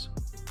loses.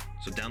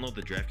 So download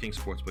the DraftKings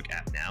Sportsbook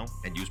app now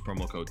and use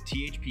promo code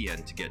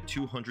THPN to get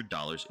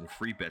 $200 in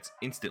free bets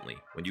instantly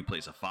when you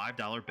place a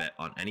 $5 bet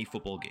on any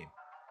football game.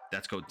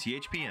 That's code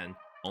THPN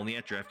only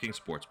at DraftKings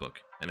Sportsbook,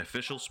 an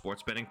official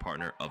sports betting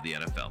partner of the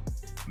NFL.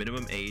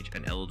 Minimum age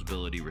and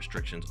eligibility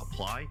restrictions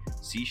apply.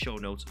 See show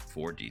notes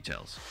for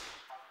details.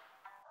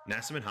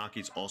 Nassau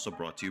Hockey is also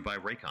brought to you by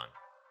Raycon.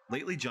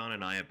 Lately, John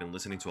and I have been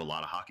listening to a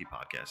lot of hockey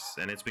podcasts,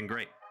 and it's been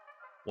great.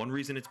 One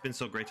reason it's been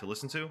so great to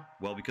listen to?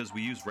 Well, because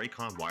we use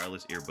Raycon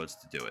wireless earbuds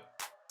to do it.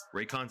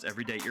 Raycon's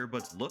everyday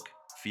earbuds look,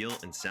 feel,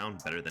 and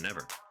sound better than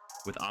ever.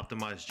 With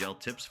optimized gel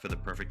tips for the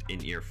perfect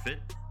in-ear fit,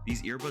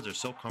 these earbuds are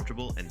so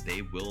comfortable and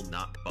they will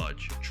not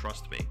budge,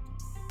 trust me.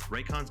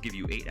 Raycons give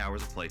you 8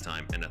 hours of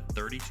playtime and a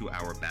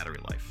 32-hour battery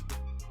life.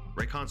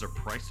 Raycons are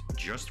priced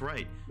just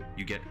right.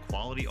 You get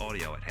quality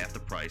audio at half the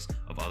price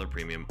of other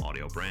premium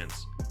audio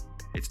brands.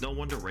 It's no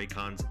wonder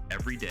Raycon's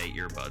everyday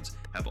earbuds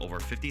have over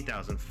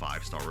 50,000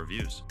 5-star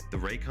reviews. The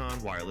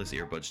Raycon wireless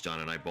earbuds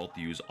John and I both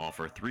use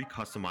offer 3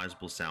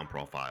 customizable sound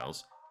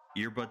profiles,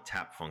 earbud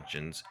tap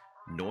functions,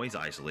 noise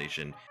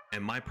isolation,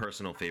 and my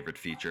personal favorite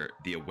feature,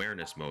 the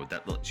awareness mode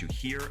that lets you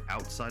hear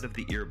outside of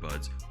the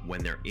earbuds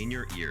when they're in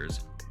your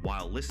ears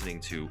while listening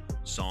to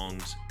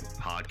songs,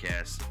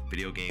 podcasts,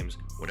 video games,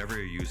 whatever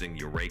you're using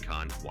your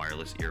Raycon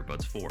wireless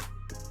earbuds for.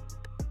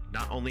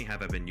 Not only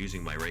have I been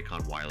using my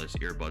Raycon wireless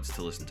earbuds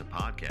to listen to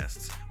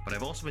podcasts, but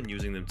I've also been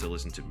using them to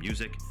listen to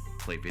music,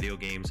 play video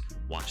games,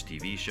 watch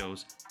TV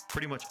shows,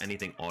 pretty much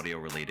anything audio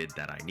related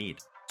that I need.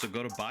 So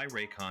go to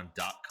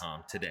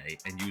buyraycon.com today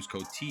and use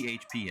code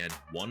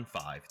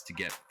THPN15 to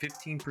get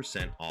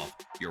 15% off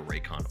your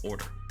Raycon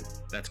order.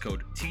 That's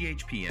code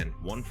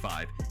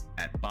THPN15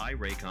 at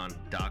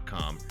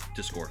buyraycon.com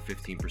to score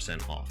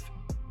 15% off.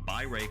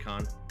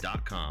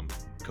 Buyraycon.com,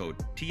 code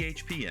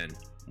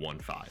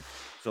THPN15.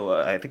 So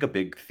I think a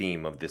big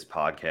theme of this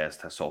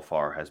podcast so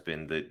far has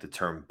been the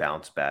term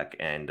bounce back.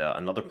 And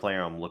another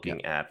player I'm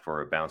looking at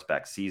for a bounce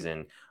back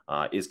season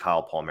is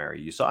Kyle Palmieri.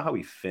 You saw how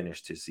he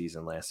finished his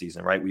season last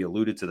season, right? We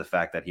alluded to the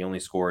fact that he only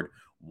scored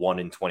 1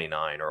 in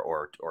 29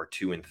 or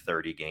 2 in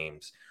 30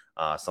 games,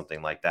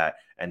 something like that.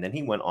 And then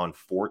he went on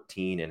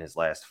 14 in his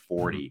last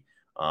 40.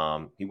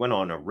 He went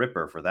on a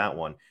ripper for that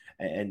one.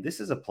 And this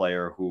is a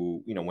player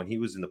who, when he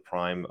was in the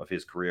prime of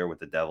his career with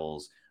the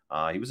Devils,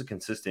 he was a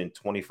consistent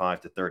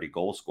 25 to 30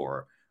 goal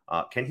scorer.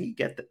 Can he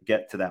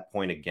get to that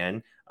point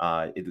again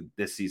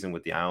this season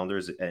with the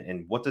Islanders?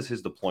 And what does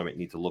his deployment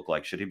need to look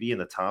like? Should he be in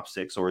the top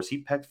 6, or is he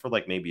pegged for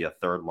like maybe a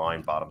third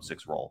line bottom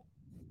 6 role?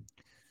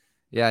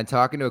 Yeah, and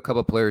talking to a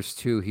couple of players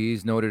too,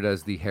 he's noted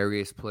as the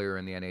hairiest player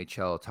in the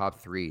NHL, top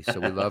 3.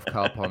 So we love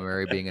Kyle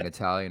Palmieri being an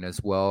Italian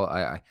as well.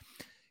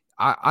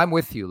 I'm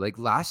with you. Like,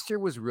 last year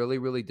was really,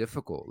 really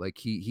difficult. Like,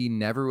 he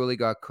never really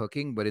got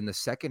cooking, but in the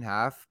second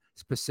half,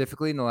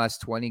 specifically in the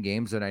last 20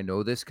 games, and I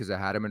know this because I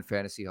had him in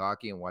fantasy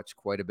hockey and watched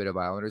quite a bit of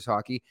Islanders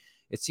hockey,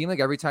 it seemed like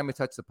every time he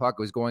touched the puck,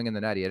 it was going in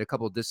the net. He had a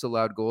couple of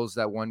disallowed goals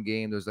that one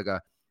game. There was like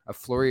a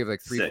flurry of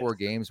like 3-4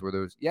 games where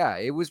there was,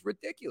 it was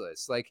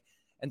ridiculous. Like,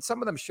 and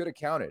some of them should have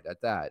counted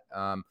at that.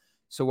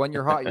 So when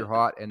you're hot, you're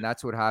hot. And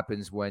that's what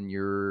happens when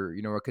you're,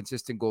 a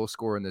consistent goal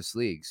scorer in this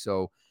league.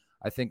 So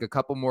I think a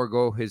couple more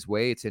go his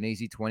way. It's an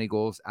easy 20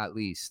 goals at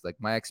least. Like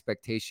my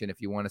expectation,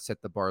 if you want to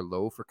set the bar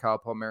low for Kyle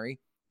Palmieri,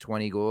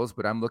 20 goals,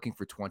 but I'm looking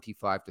for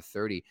 25 to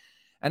 30.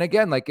 And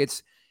again, like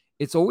it's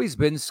always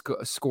been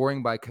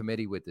scoring by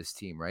committee with this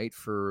team, right?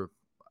 For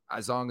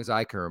as long as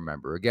I can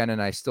remember. Again,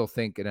 and I still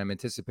think, and I'm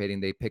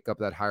anticipating they pick up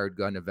that hired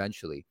gun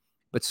eventually.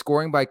 But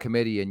scoring by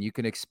committee, and you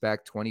can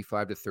expect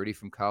 25 to 30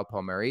 from Kyle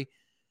Palmieri,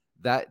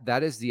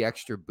 that is the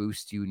extra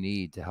boost you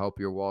need to help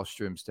your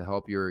Wallstroms, to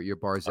help your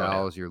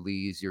Barzals, your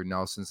Lees, your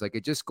Nelsons. Like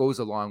it just goes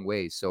a long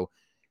way. So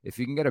if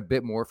you can get a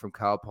bit more from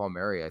Kyle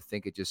Palmieri, I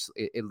think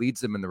it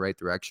leads them in the right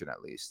direction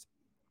at least.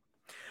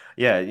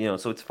 Yeah,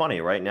 so it's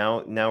funny, right?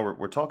 Now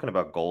we're talking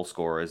about goal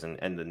scorers,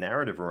 and the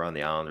narrative around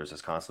the Islanders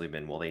has constantly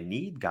been, well, they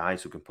need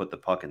guys who can put the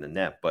puck in the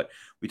net. But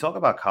we talk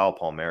about Kyle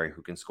Palmieri,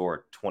 who can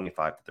score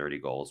 25 to 30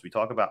 goals. We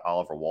talk about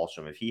Oliver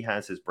Wahlstrom. If he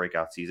has his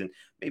breakout season,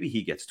 maybe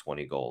he gets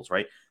 20 goals,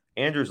 right?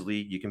 Anders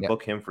Lee, you can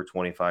book him for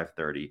 25,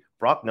 30.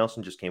 Brock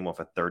Nelson just came off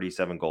a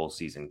 37 goal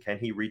season. Can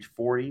he reach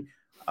 40?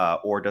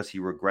 Or does he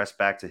regress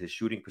back to his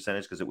shooting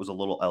percentage because it was a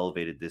little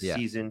elevated this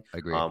season,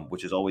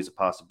 which is always a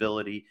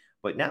possibility.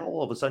 But now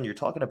all of a sudden you're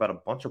talking about a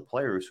bunch of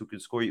players who can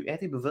score you.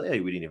 Anthony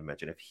Beauvillier, we didn't even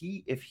mention.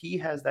 If he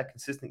has that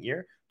consistent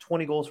year,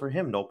 20 goals for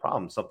him, no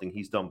problem. Something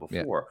he's done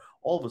before.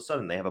 All of a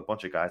sudden they have a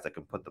bunch of guys that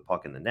can put the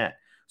puck in the net.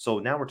 So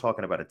now we're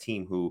talking about a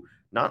team who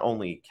not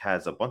only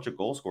has a bunch of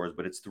goal scorers,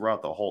 but it's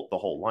throughout the whole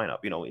lineup.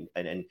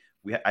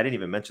 I didn't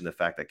even mention the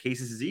fact that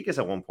Casey Cizikas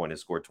at one point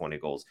has scored 20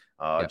 goals.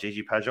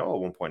 JG Pageau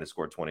at one point has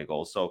scored 20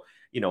 goals. So,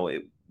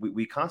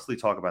 we constantly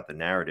talk about the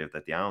narrative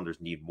that the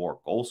Islanders need more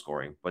goal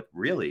scoring, but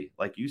really,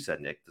 like you said,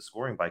 Nick, the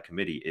scoring by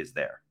committee is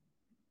there.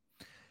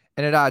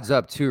 And it adds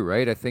up too,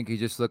 right? I think you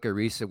just look at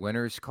recent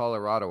winners.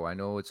 Colorado, I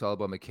know it's all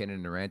about McKinnon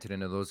and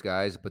Rantanen and those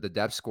guys, but the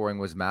depth scoring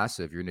was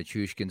massive. Your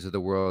Nichushkins of the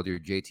world, your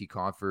JT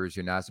Compher's,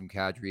 your Nazem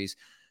Kadris.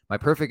 My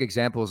perfect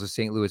example is the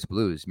St. Louis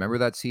Blues. Remember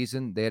that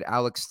season? They had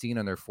Alex Steen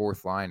on their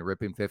fourth line,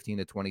 ripping 15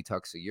 to 20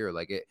 tucks a year.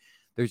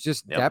 There's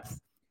just depth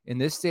in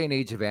this day and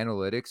age of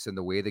analytics and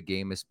the way the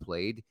game is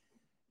played.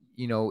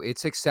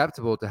 It's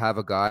acceptable to have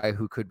a guy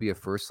who could be a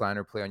first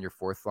liner play on your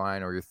fourth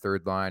line or your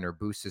third line or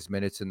boost his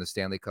minutes in the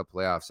Stanley Cup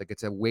playoffs. Like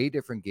it's a way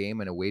different game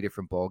and a way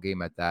different ball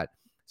game at that.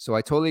 So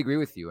I totally agree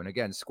with you. And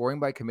again,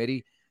 scoring by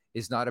committee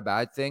is not a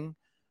bad thing.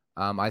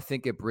 I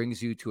think it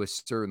brings you to a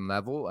certain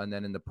level. And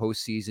then in the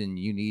postseason,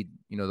 you need,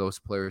 those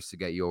players to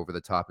get you over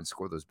the top and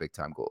score those big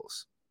time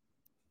goals.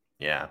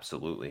 Yeah,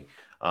 absolutely.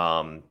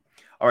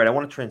 All right, I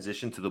want to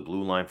transition to the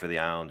blue line for the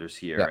Islanders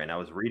here. Yeah. And I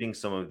was reading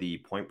some of the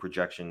point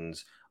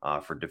projections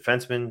for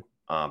defensemen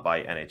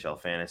by NHL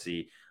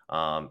Fantasy.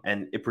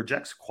 And it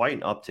projects quite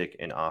an uptick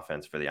in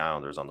offense for the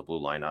Islanders on the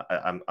blue line.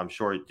 I'm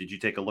sure, did you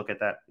take a look at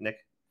that,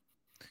 Nick?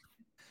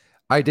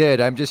 I did.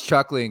 I'm just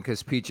chuckling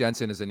because Pete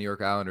Jensen is a New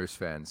York Islanders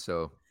fan.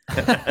 So,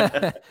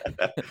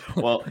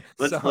 well,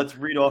 let's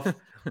read off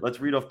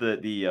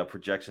the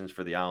projections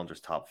for the Islanders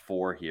top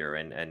four here,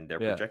 and they're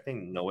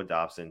projecting Noah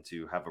Dobson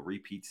to have a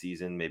repeat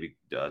season, maybe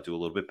do a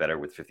little bit better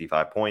with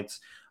 55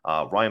 points.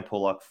 Ryan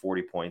Pulock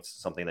 40 points,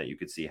 something that you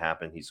could see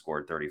happen. He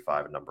scored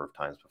 35 a number of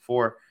times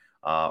before.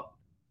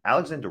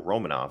 Alexander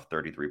Romanov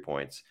 33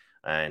 points,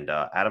 and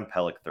Adam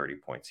Pelech 30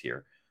 points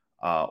here.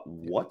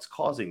 What's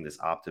causing this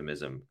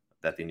optimism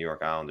that the New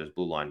York Islanders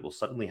blue line will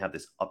suddenly have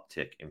this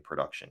uptick in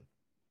production?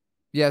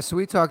 Yeah, so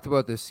we talked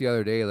about this the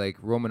other day. Like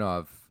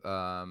Romanov,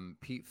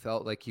 Pete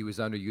felt like he was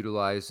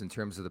underutilized in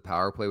terms of the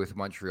power play with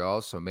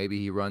Montreal, so maybe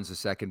he runs a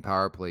second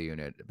power play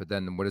unit. But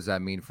then what does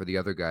that mean for the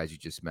other guys you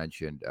just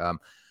mentioned?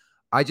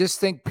 I just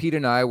think Pete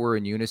and I were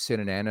in unison,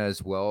 and Anna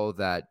as well,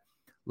 that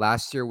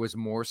last year was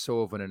more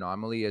so of an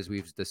anomaly, as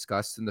we've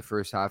discussed in the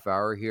first half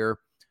hour here,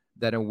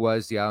 than it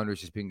was the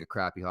Islanders just being a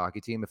crappy hockey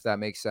team, if that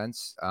makes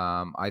sense.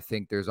 I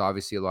think there's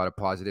obviously a lot of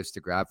positives to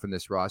grab from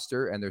this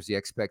roster, and there's the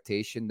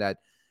expectation that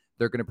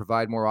they're going to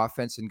provide more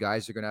offense and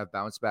guys are going to have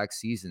bounce back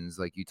seasons.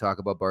 Like you talk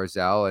about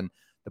Barzal, and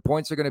the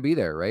points are going to be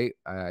there, right?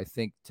 I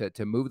think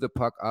to move the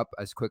puck up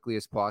as quickly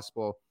as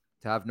possible,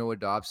 to have Noah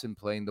Dobson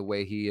playing the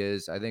way he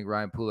is. I think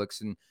Ryan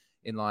Pulock's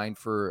in line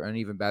for an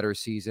even better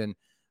season.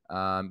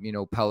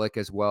 Pelech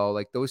as well.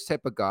 Like those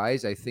type of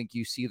guys, I think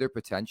you see their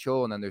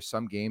potential. And then there's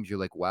some games you're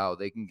like, wow,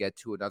 they can get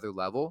to another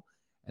level.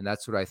 And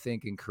that's what I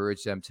think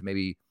encouraged them to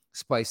maybe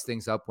spice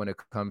things up when it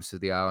comes to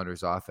the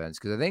Islanders offense.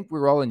 Because I think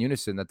we're all in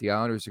unison that the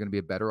Islanders are going to be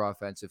a better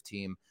offensive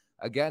team,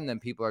 again, than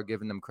people are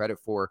giving them credit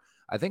for.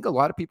 I think a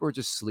lot of people are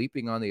just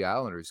sleeping on the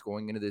Islanders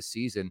going into this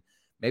season,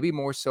 maybe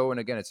more so. And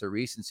again, it's a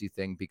recency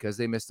thing because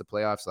they missed the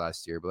playoffs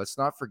last year. But let's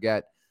not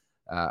forget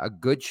a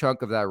good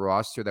chunk of that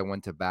roster that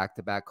went to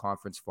back-to-back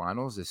conference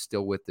finals is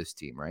still with this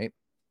team, right?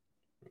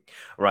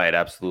 Right,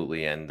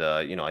 absolutely. And,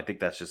 I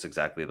think that's just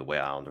exactly the way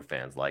Islander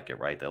fans like it,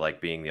 right? They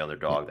like being the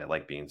underdog. They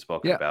like being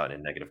spoken about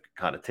in negative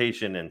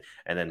connotation and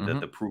then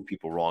the prove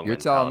people wrong You're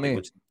telling me.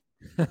 Which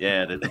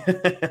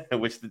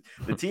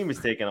the team is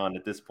taking on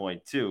at this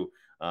point, too.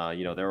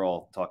 They're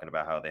all talking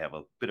about how they have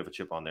a bit of a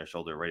chip on their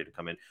shoulder ready to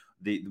come in.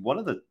 One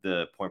of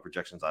the point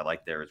projections I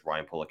like there is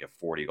Ryan Pulock at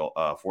 40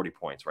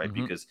 points, right?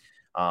 Mm-hmm. Because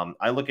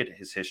I look at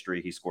his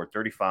history. He scored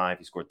 35,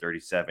 he scored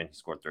 37, he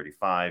scored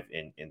 35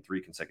 in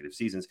 3 consecutive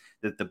seasons.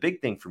 The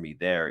big thing for me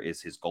there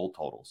is his goal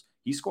totals.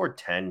 He scored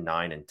 10,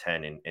 9, and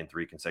 10 in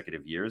 3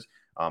 consecutive years.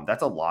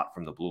 That's a lot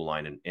from the blue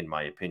line, in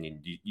my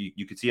opinion.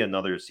 You could see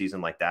another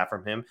season like that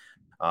from him.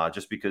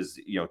 Just because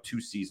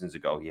 2 seasons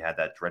ago he had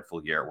that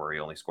dreadful year where he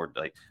only scored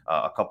like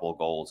a couple of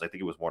goals. I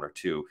think it was 1 or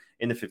 2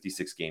 in the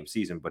 56 game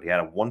season, but he had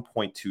a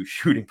 1.2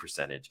 shooting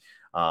percentage.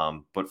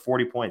 But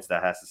 40 points,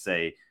 that has to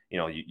say,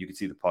 you can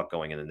see the puck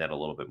going in the net a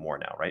little bit more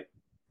now, right?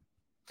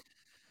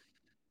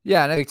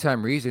 Yeah, and a big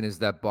time reason is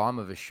that bomb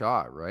of a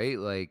shot, right?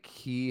 Like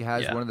he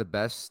has Yeah. one of the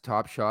best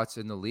top shots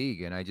in the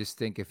league. And I just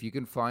think if you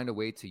can find a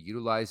way to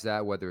utilize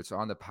that, whether it's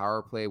on the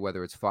power play,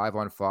 whether it's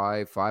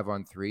 5-on-5,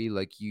 5-on-3,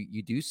 like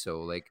you do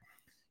so. Like,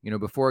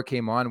 before it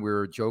came on, we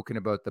were joking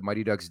about the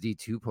Mighty Ducks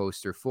D2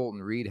 poster.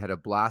 Fulton Reed had a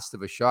blast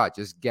of a shot.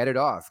 Just get it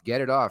off,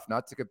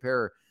 not to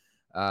compare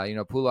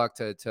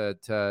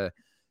Pulak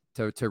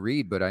to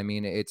Reed, but I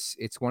mean, it's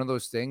one of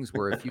those things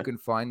where if you can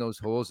find those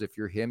holes, if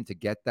you're him, to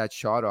get that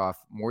shot off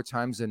more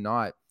times than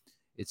not,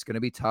 it's going to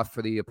be tough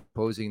for the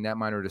opposing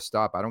netminder to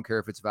stop. I don't care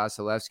if it's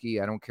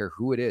Vasilevsky, I don't care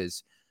who it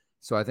is.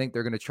 So I think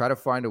they're going to try to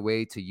find a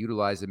way to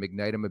utilize him,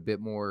 ignite him a bit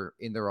more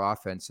in their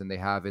offense than they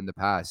have in the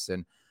past.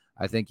 And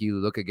I think you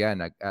look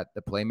again at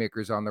the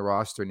playmakers on the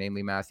roster,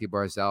 namely Matthew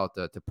Barzal,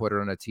 to put it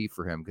on a tee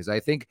for him, because I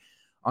think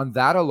on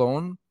that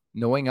alone,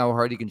 knowing how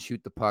hard he can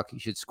shoot the puck, he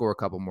should score a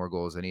couple more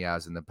goals than he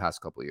has in the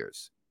past couple of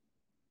years.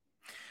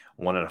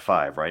 1 out of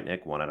 5, right,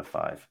 Nick? 1 out of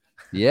 5.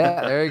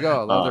 Yeah, there you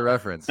go. Love the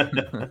reference.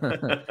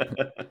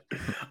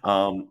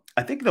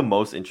 I think the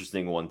most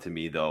interesting one to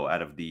me, though,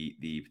 out of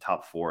the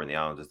top 4 in the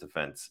Islanders'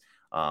 defense,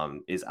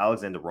 is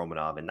Alexander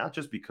Romanov, and not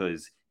just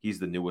because he's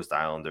the newest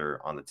Islander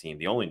on the team,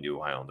 the only new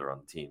Islander on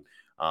the team,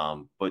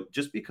 but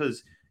just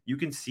because you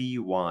can see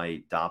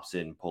why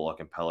Dobson, Pulock,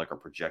 and Pelech are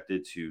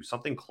projected to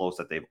something close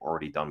that they've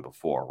already done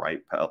before, right?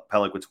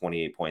 Pelech with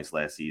 28 points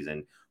last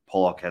season.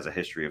 Pulock has a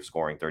history of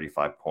scoring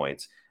 35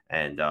 points,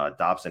 and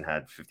Dobson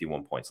had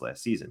 51 points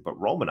last season. But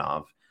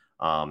Romanov,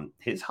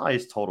 his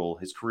highest total,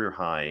 his career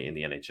high in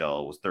the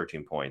NHL was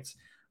 13 points.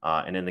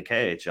 And in the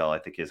KHL, I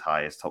think his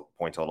highest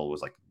point total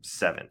was like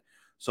 7.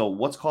 So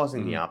what's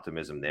causing the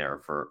optimism there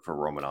for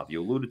Romanov?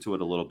 You alluded to it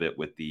a little bit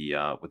with the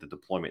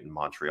deployment in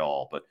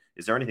Montreal, but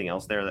is there anything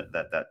else there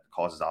that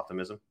causes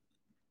optimism?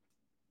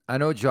 I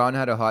know John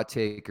had a hot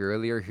take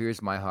earlier.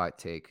 Here's my hot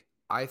take.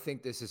 I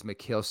think this is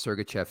Mikhail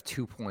Sergachev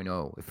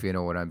 2.0, if you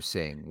know what I'm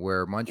saying,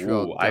 where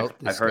Montreal dealt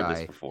I've heard guy,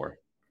 this before,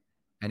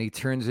 and he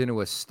turns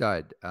into a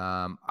stud.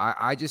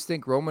 I just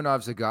think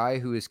Romanov's a guy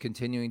who is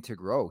continuing to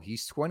grow.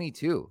 He's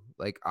 22.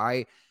 Like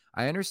I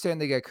understand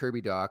they got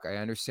Kirby Dach. I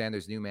understand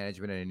there's new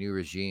management and a new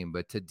regime,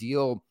 but to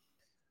deal,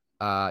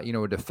 a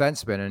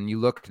defenseman, and you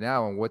look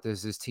now, and what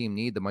does this team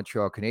need? The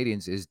Montreal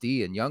Canadiens is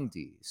D and young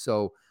D.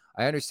 So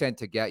I understand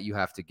to get, you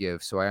have to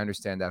give. So I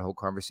understand that whole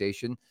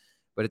conversation,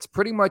 but it's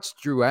pretty much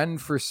Drouin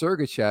for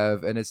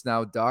Sergachev, and it's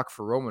now Dach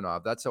for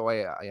Romanov. That's how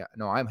I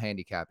know I'm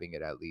handicapping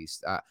it, at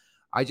least.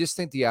 I just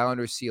think the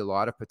Islanders see a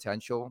lot of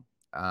potential.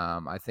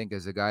 I think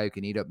as a guy who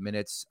can eat up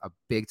minutes, a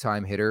big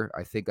time hitter,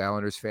 I think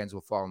Islanders fans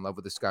will fall in love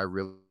with this guy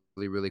really,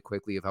 really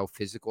quickly, of how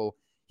physical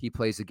he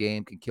plays the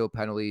game, can kill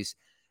penalties.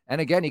 And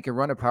again, he can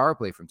run a power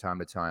play from time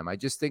to time. I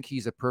just think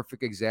he's a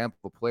perfect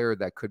example player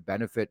that could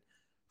benefit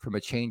from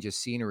a change of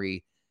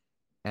scenery.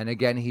 And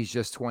again, he's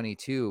just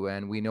 22.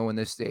 And we know in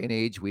this day and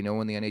age, we know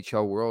in the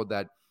NHL world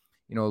that,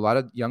 a lot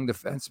of young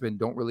defensemen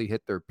don't really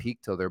hit their peak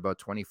till they're about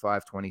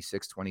 25,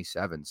 26,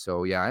 27.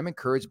 So, yeah, I'm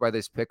encouraged by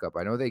this pickup.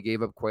 I know they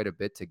gave up quite a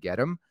bit to get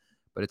him,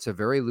 but it's a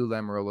very Lou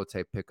Lamoriello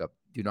type pickup.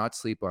 Do not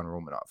sleep on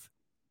Romanov.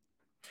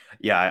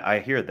 Yeah, I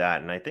hear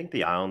that, and I think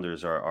the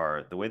Islanders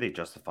are the way they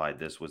justified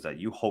this was that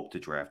you hope to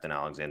draft an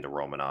Alexander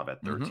Romanov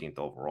at 13th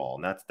overall,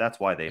 and that's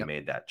why they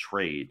made that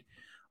trade.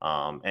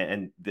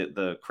 And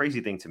the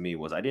crazy thing to me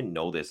was I didn't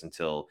know this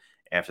until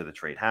after the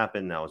trade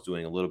happened. I was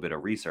doing a little bit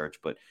of research,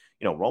 but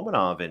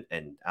Romanov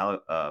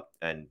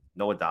and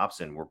Noah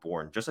Dobson were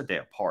born just a day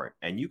apart,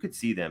 and you could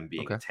see them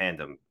being a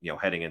tandem,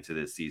 heading into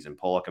this season.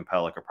 Pulock and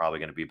Pelech are probably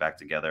going to be back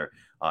together,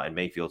 and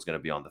Mayfield's going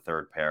to be on the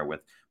third pair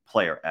with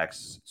player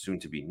X, soon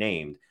to be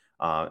named.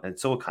 And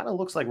so it kind of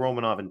looks like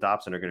Romanov and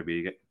Dobson are going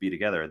to be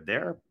together.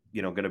 They're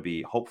going to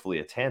be hopefully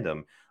a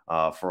tandem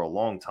for a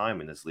long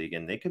time in this league,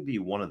 and they could be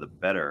one of the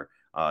better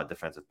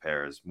defensive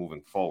pairs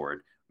moving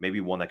forward. Maybe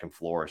one that can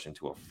flourish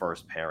into a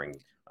first pairing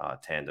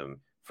tandem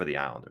for the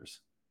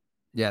Islanders.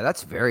 Yeah,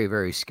 that's very,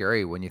 very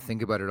scary when you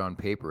think about it on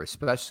paper,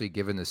 especially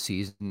given the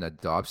season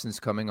that Dobson's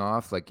coming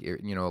off. Like,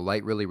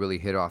 Light really, really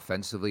hit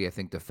offensively. I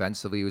think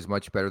defensively he was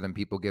much better than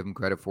people give him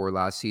credit for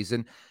last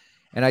season.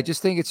 And I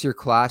just think it's your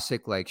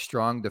classic, like,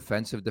 strong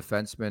defensive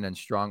defenseman and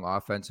strong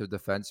offensive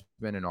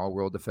defenseman and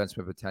all-world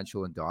defenseman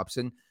potential in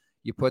Dobson.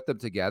 You put them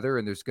together,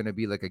 and there's going to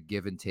be like a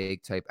give and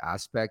take type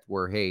aspect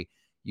where, hey,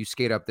 you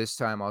skate up this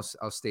time, I'll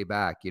stay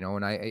back,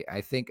 And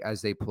I think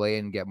as they play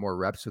and get more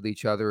reps with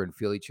each other and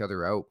feel each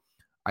other out,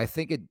 I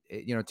think it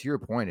to your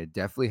point, it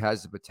definitely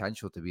has the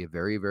potential to be a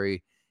very,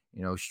 very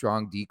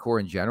strong decor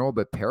in general,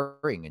 but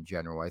pairing in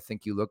general. I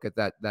think you look at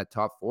that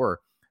top four.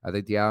 I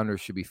think the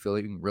Islanders should be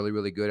feeling really,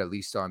 really good, at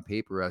least on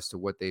paper, as to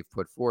what they've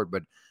put forward.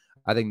 But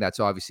I think that's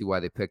obviously why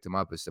they picked him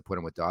up, is to put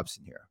him with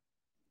Dobson here.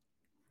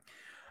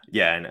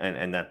 Yeah,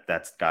 and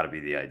that's got to be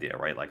the idea,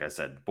 right? Like I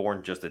said,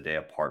 born just a day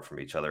apart from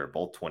each other,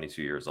 both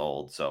 22 years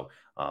old. So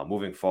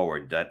moving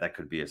forward, that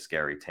could be a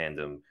scary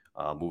tandem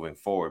moving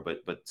forward.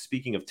 But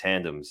speaking of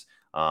tandems,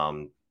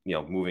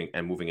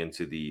 moving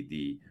into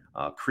the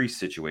crease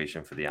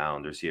situation for the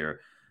Islanders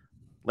here,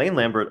 Lane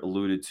Lambert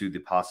alluded to the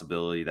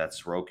possibility that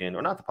Sorokin,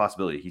 or not the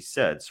possibility, he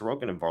said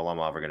Sorokin and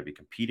Varlamov are going to be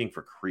competing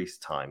for crease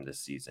time this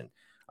season.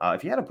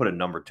 If you had to put a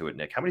number to it,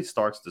 Nick, how many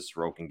starts does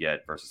Sorokin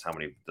get versus how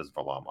many does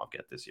Varlamov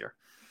get this year?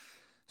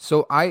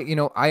 So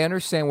I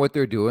understand what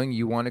they're doing.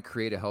 You want to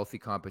create a healthy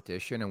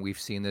competition, and we've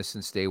seen this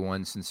since day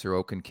one, since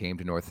Sorokin came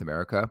to North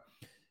America.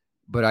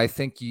 But I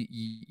think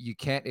you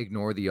can't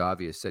ignore the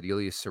obvious that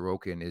Ilya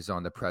Sorokin is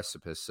on the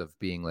precipice of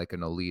being like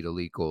an elite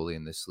goalie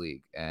in this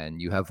league.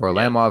 And you have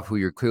Varlamov, who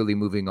you're clearly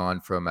moving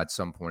on from at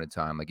some point in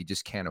time. Like, you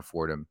just can't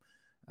afford him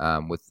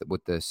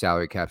with the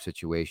salary cap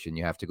situation.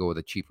 You have to go with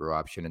a cheaper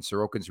option. And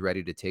Sorokin's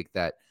ready to take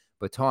that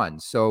baton.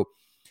 So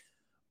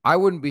I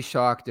wouldn't be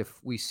shocked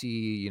if we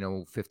see,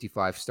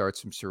 55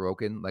 starts from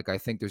Sorokin. Like, I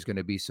think there's going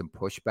to be some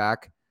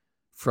pushback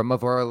from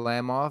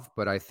Varlamov,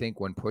 but I think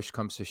when push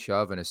comes to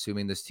shove, and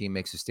assuming this team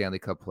makes the Stanley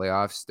Cup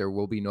playoffs, there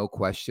will be no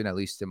question, at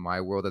least in my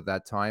world at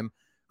that time,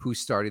 who's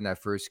starting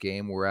that first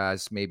game.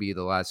 Whereas maybe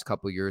the last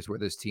couple of years where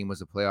this team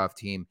was a playoff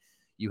team,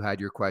 you had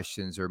your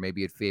questions, or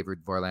maybe it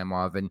favored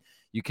Varlamov. And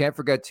you can't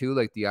forget too,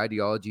 like, the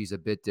ideology is a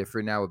bit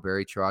different now with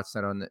Barry Trotz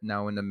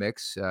now in the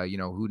mix.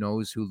 Who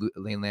knows who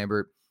Lane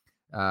Lambert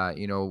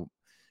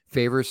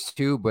favors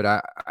too.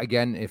 But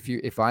again,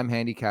 if I'm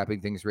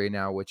handicapping things right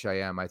now, which I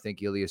am, I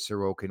think Ilya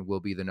Sorokin will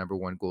be the number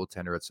one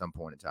goaltender at some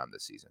point in time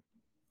this season.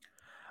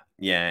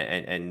 Yeah,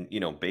 and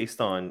based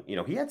on,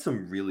 he had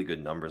some really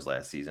good numbers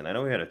last season. I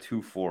know he had a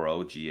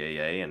 2.40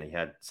 GAA, and he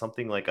had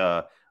something like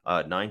a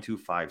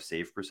 9.25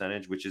 save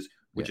percentage, which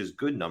is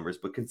good numbers.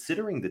 But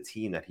considering the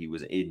team that he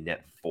was in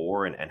net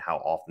for, and how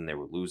often they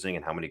were losing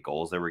and how many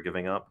goals they were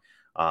giving up,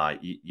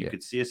 you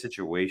could see a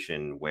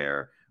situation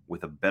where,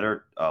 with a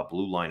better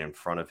blue line in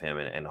front of him,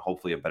 and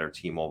hopefully a better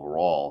team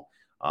overall,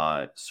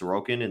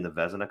 Sorokin in the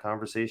Vezina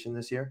conversation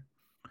this year?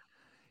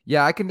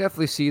 Yeah, I can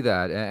definitely see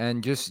that.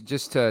 And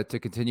just to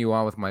continue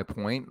on with my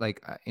point,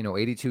 like,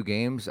 82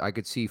 games, I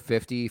could see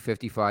 50,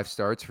 55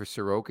 starts for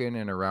Sorokin,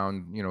 and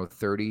around,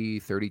 30,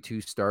 32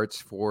 starts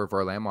for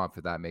Varlamov,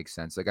 if that makes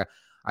sense. Like,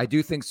 I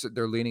do think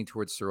they're leaning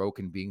towards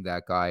Sorokin being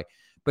that guy.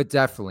 But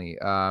definitely,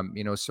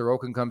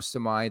 Sorokin comes to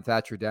mind.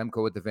 Thatcher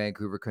Demko with the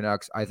Vancouver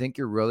Canucks. I think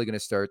you're really going to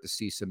start to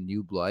see some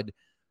new blood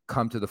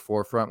come to the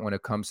forefront when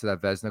it comes to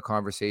that Vezina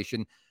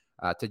conversation,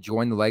 to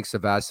join the likes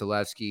of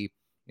Vasilevsky,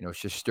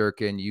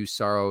 Shesterkin,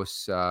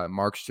 Saros,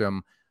 Markstrom.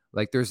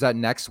 Like, there's that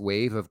next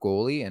wave of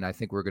goalie, and I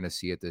think we're going to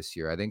see it this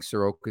year. I think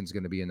Sorokin's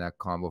going to be in that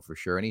combo for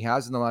sure, and he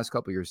has in the last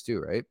couple of years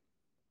too, right?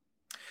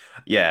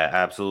 Yeah,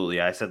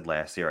 absolutely. I said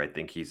last year, I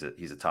think he's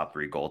a top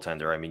 3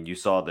 goaltender. I mean, you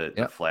saw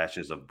the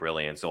flashes of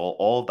brilliance,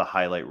 all of the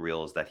highlight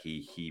reels that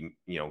he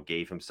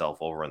gave himself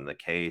over in the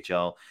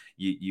KHL.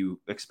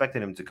 You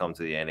expected him to come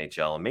to the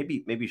NHL and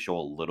maybe show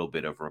a little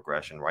bit of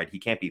regression, right? He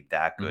can't be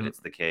that good. Mm-hmm. It's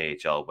the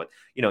KHL, but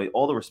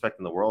all the respect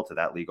in the world to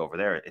that league over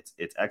there.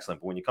 It's excellent.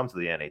 But when you come to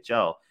the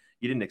NHL,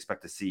 you didn't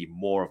expect to see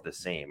more of the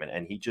same,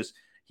 and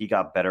he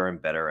got better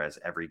and better as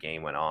every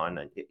game went on.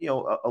 And,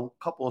 a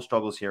couple of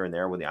struggles here and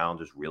there when the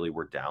Islanders really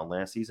were down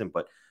last season.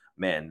 But,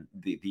 man,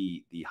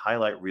 the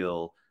highlight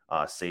reel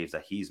saves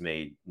that he's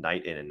made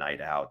night in and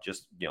night out,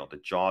 just, the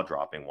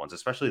jaw-dropping ones,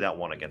 especially that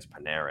one against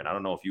Panarin. I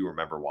don't know if you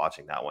remember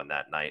watching that one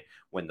that night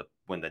when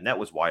the net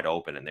was wide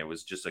open and there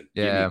was just a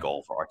gimme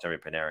goal for Artemi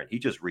Panarin. He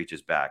just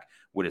reaches back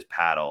with his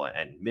paddle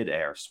and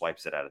midair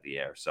swipes it out of the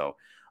air. So,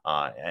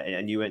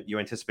 and you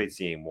anticipate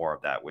seeing more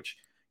of that, which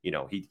 –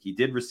 he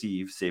did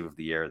receive save of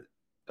the year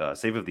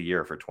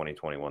for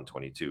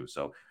 2021-22.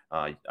 So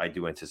I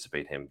do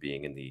anticipate him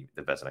being in the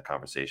Vezina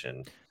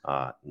conversation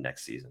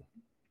next season.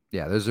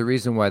 Yeah, there's a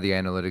reason why the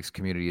analytics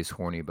community is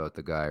horny about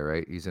the guy,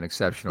 right? He's an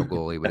exceptional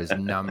goalie, but his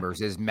numbers,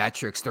 his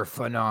metrics, they're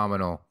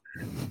phenomenal.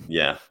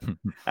 Yeah,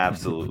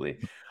 absolutely.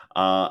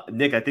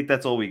 Nick, I think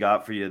that's all we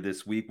got for you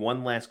this week.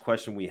 One last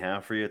question we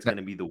have for you. It's going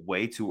to be the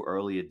way too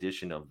early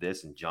edition of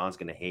this, and John's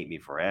going to hate me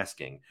for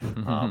asking.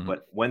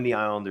 But when the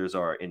Islanders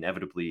are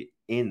inevitably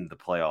in the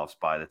playoffs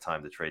by the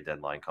time the trade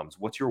deadline comes,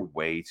 what's your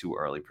way too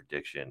early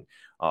prediction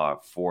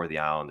for the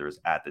Islanders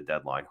at the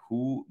deadline?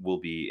 Who will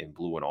be in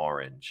blue and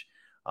orange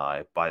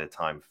by the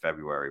time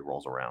February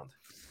rolls around?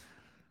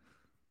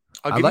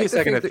 I'll give you a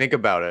second to think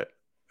about it.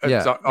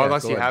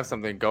 Unless you have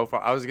something, go for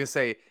it. I was going to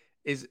say,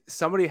 is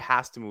somebody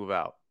has to move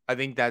out. I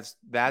think that's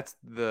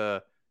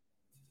the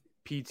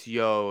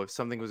PTO. If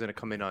something was going to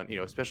come in on,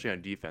 especially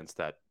on defense,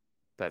 that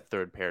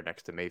third pair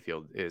next to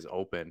Mayfield is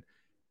open,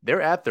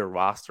 they're at their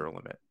roster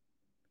limit.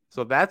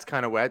 So that's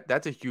kind of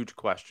that's a huge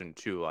question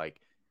too.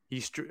 Like,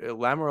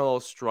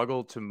 Lamoriello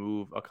struggled to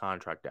move a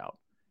contract out,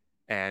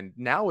 and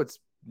now it's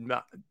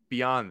not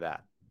beyond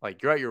that.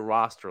 Like you're at your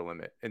roster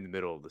limit in the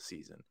middle of the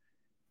season.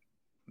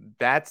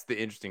 That's the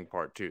interesting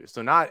part too.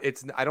 So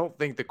I don't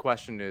think the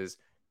question is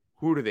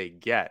who do they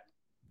get,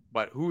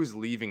 but who's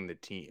leaving the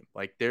team.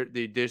 Like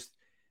they just,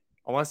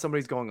 unless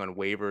somebody's going on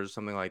waivers,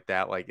 something like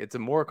that, like it's a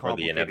more Or the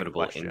complicated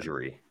inevitable question.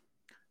 injury.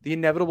 The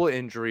inevitable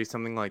injury,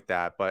 something like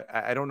that. But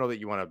I don't know that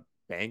you want to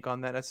bank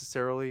on that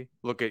necessarily.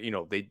 Look at,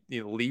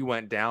 Lee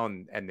went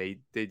down and they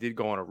did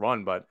go on a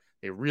run, but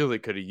they really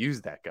could have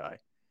used that guy.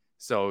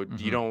 So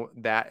you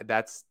don't,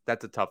 that's a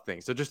tough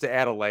thing. So just to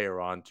add a layer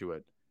onto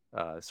it,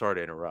 sorry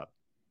to interrupt.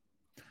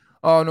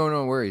 Oh,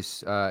 no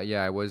worries.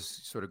 Yeah, I was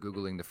sort of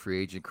Googling the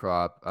free agent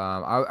crop.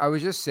 I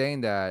was just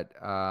saying that,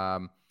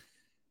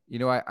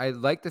 I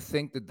like to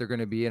think that they're going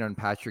to be in on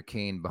Patrick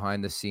Kane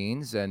behind the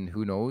scenes, and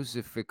who knows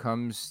if it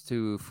comes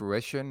to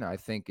fruition. I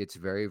think it's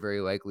very, very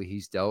likely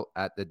he's dealt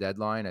at the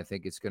deadline. I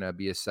think it's going to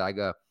be a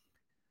saga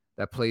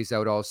that plays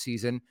out all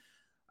season.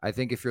 I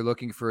think if you're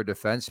looking for a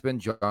defenseman,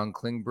 John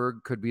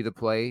Klingberg could be the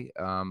play.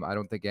 I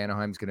don't think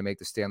Anaheim's going to make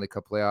the Stanley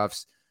Cup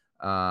playoffs.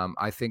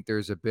 I think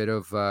there's a bit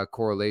of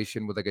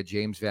correlation with like a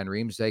James Van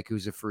Riemsdyk,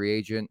 who's a free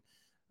agent.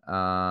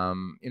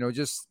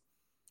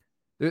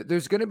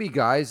 There's going to be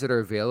guys that are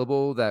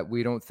available that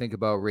we don't think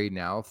about right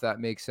now, if that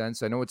makes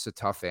sense. I know it's a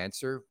tough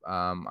answer.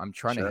 I'm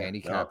trying to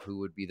handicap who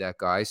would be that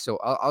guy. So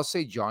I'll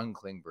say John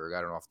Klingberg.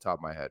 I don't know off the top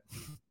of my head.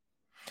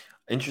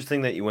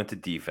 Interesting that you went to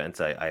defense.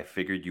 I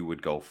figured you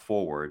would go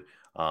forward.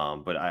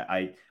 But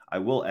I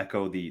will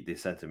echo the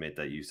sentiment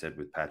that you said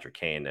with Patrick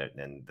Kane,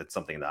 and that's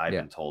something that I've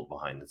been told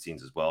behind the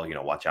scenes as well.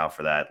 Watch out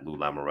for that Lou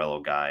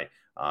Lamoriello guy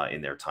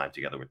in their time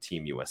together with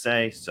Team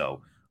USA.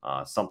 So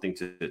something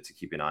to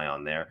keep an eye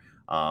on there.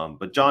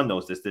 But John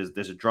knows this.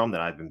 There's a drum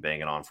that I've been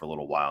banging on for a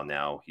little while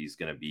now. He's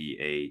going to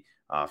be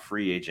a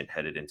free agent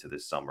headed into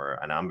this summer,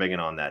 and I'm banging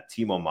on that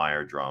Timo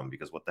Meier drum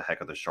because what the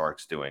heck are the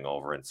Sharks doing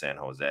over in San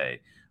Jose?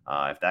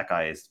 If that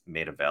guy is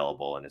made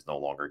available and is no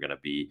longer going to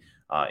be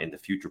in the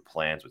future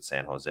plans with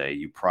San Jose,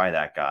 you pry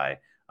that guy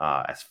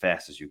as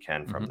fast as you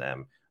can from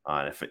them.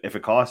 And if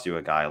it costs you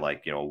a guy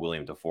like,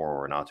 William Dafoe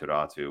or Aatu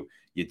Räty,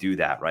 you do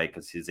that, right?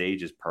 Because his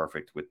age is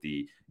perfect with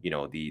the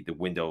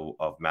window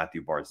of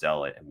Matthew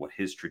Barzal and what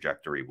his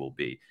trajectory will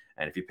be.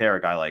 And if you pair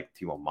a guy like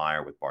Timo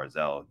Meier with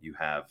Barzal, you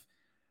have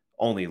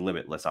only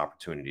limitless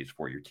opportunities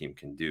for your team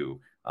can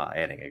do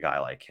adding a guy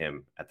like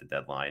him at the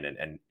deadline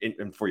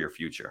and for your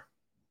future.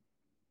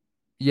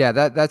 Yeah,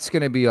 that's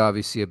going to be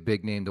obviously a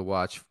big name to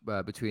watch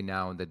between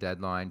now and the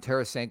deadline.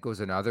 Tarasenko is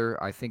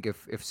another. I think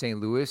if St.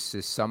 Louis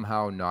is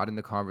somehow not in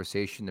the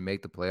conversation to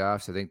make the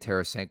playoffs, I think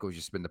Tarasenko has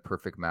just been the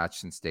perfect match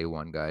since day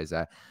one, guys.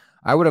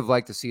 I would have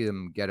liked to see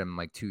them get him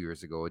like 2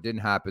 years ago. It didn't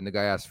happen. The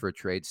guy asked for a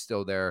trade,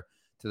 still there.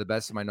 To the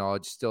best of my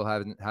knowledge, still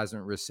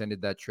hasn't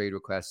rescinded that trade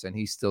request, and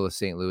he's still a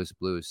St. Louis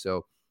Blues.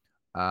 So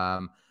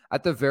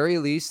at the very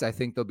least, I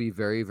think they'll be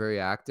very, very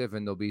active,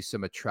 and there'll be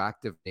some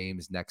attractive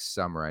names next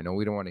summer. I know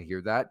we don't want to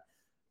hear that,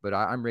 but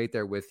I'm right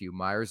there with you.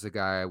 Meier's the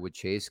guy I would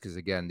chase because,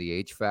 again, the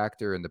age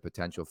factor and the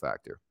potential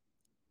factor.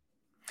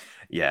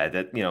 Yeah,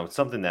 that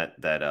something that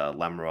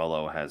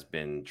Lamoriello has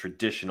been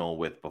traditional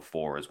with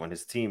before is when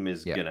his team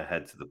is gonna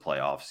head to the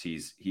playoffs,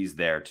 he's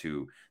there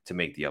to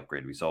make the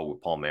upgrade. We saw it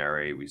with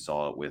Palmieri, we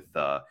saw it with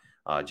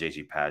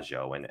JG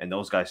Pageau, and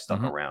those guys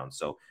stuck around.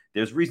 So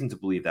there's reason to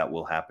believe that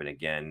will happen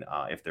again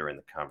if they're in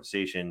the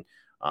conversation.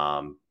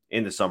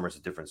 In the summer, it's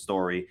a different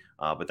story,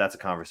 but that's a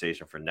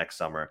conversation for next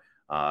summer.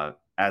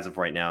 As of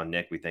right now,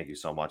 Nick, we thank you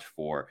so much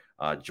for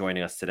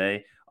joining us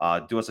today.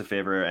 Do us a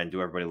favor and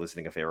do everybody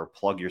listening a favor.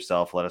 Plug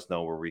yourself. Let us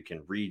know where we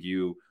can read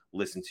you,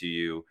 listen to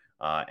you,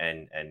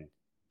 and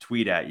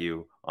tweet at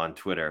you on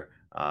Twitter.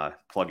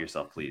 Plug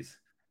yourself, please.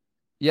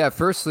 Yeah,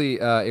 firstly,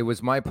 it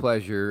was my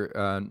pleasure.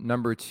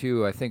 Number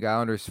two, I think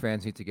Islanders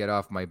fans need to get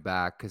off my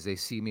back because they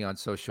see me on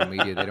social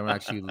media. They don't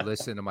actually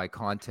listen to my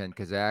content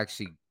because I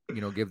actually,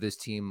 give this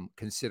team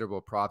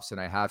considerable props,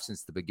 and I have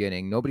since the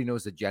beginning. Nobody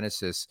knows the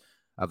genesis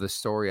of the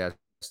story as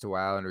to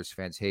why Islanders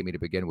fans hate me to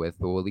begin with,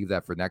 but we'll leave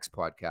that for next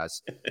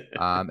podcast.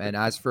 And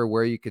as for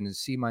where you can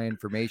see my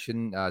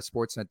information,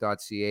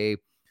 sportsnet.ca.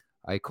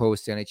 I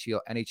host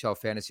NHL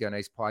Fantasy on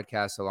Ice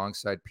podcast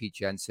alongside Pete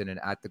Jensen and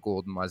at the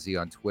Golden Muzzy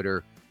on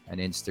Twitter and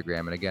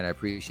Instagram. And again, I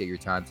appreciate your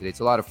time today. It's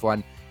a lot of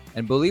fun.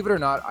 And believe it or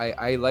not,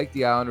 I like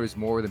the Islanders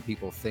more than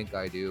people think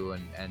I do.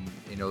 And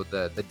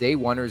the day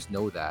oneers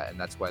know that, and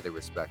that's why they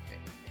respect me.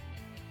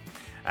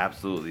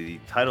 Absolutely. The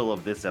title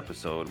of this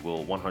episode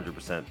will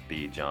 100%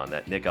 be, John,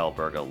 that Nick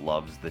Alberga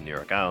loves the New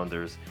York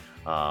Islanders.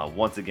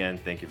 Once again,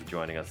 thank you for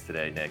joining us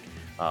today, Nick.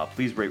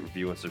 Please rate,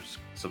 review, and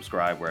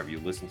subscribe wherever you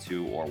listen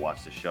to or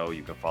watch the show.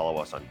 You can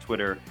follow us on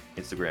Twitter,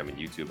 Instagram, and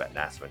YouTube at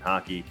Nassauman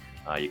Hockey.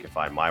 You can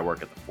find my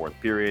work at the Fourth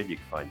Period. You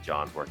can find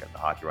John's work at the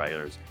Hockey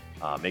Writers.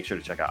 Make sure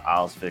to check out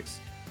Isles Fix,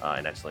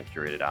 an excellent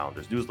curated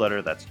Islanders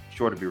newsletter that's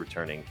sure to be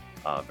returning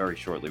very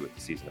shortly with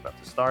the season about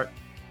to start.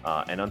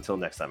 And until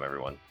next time,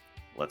 everyone,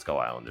 let's go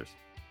Islanders.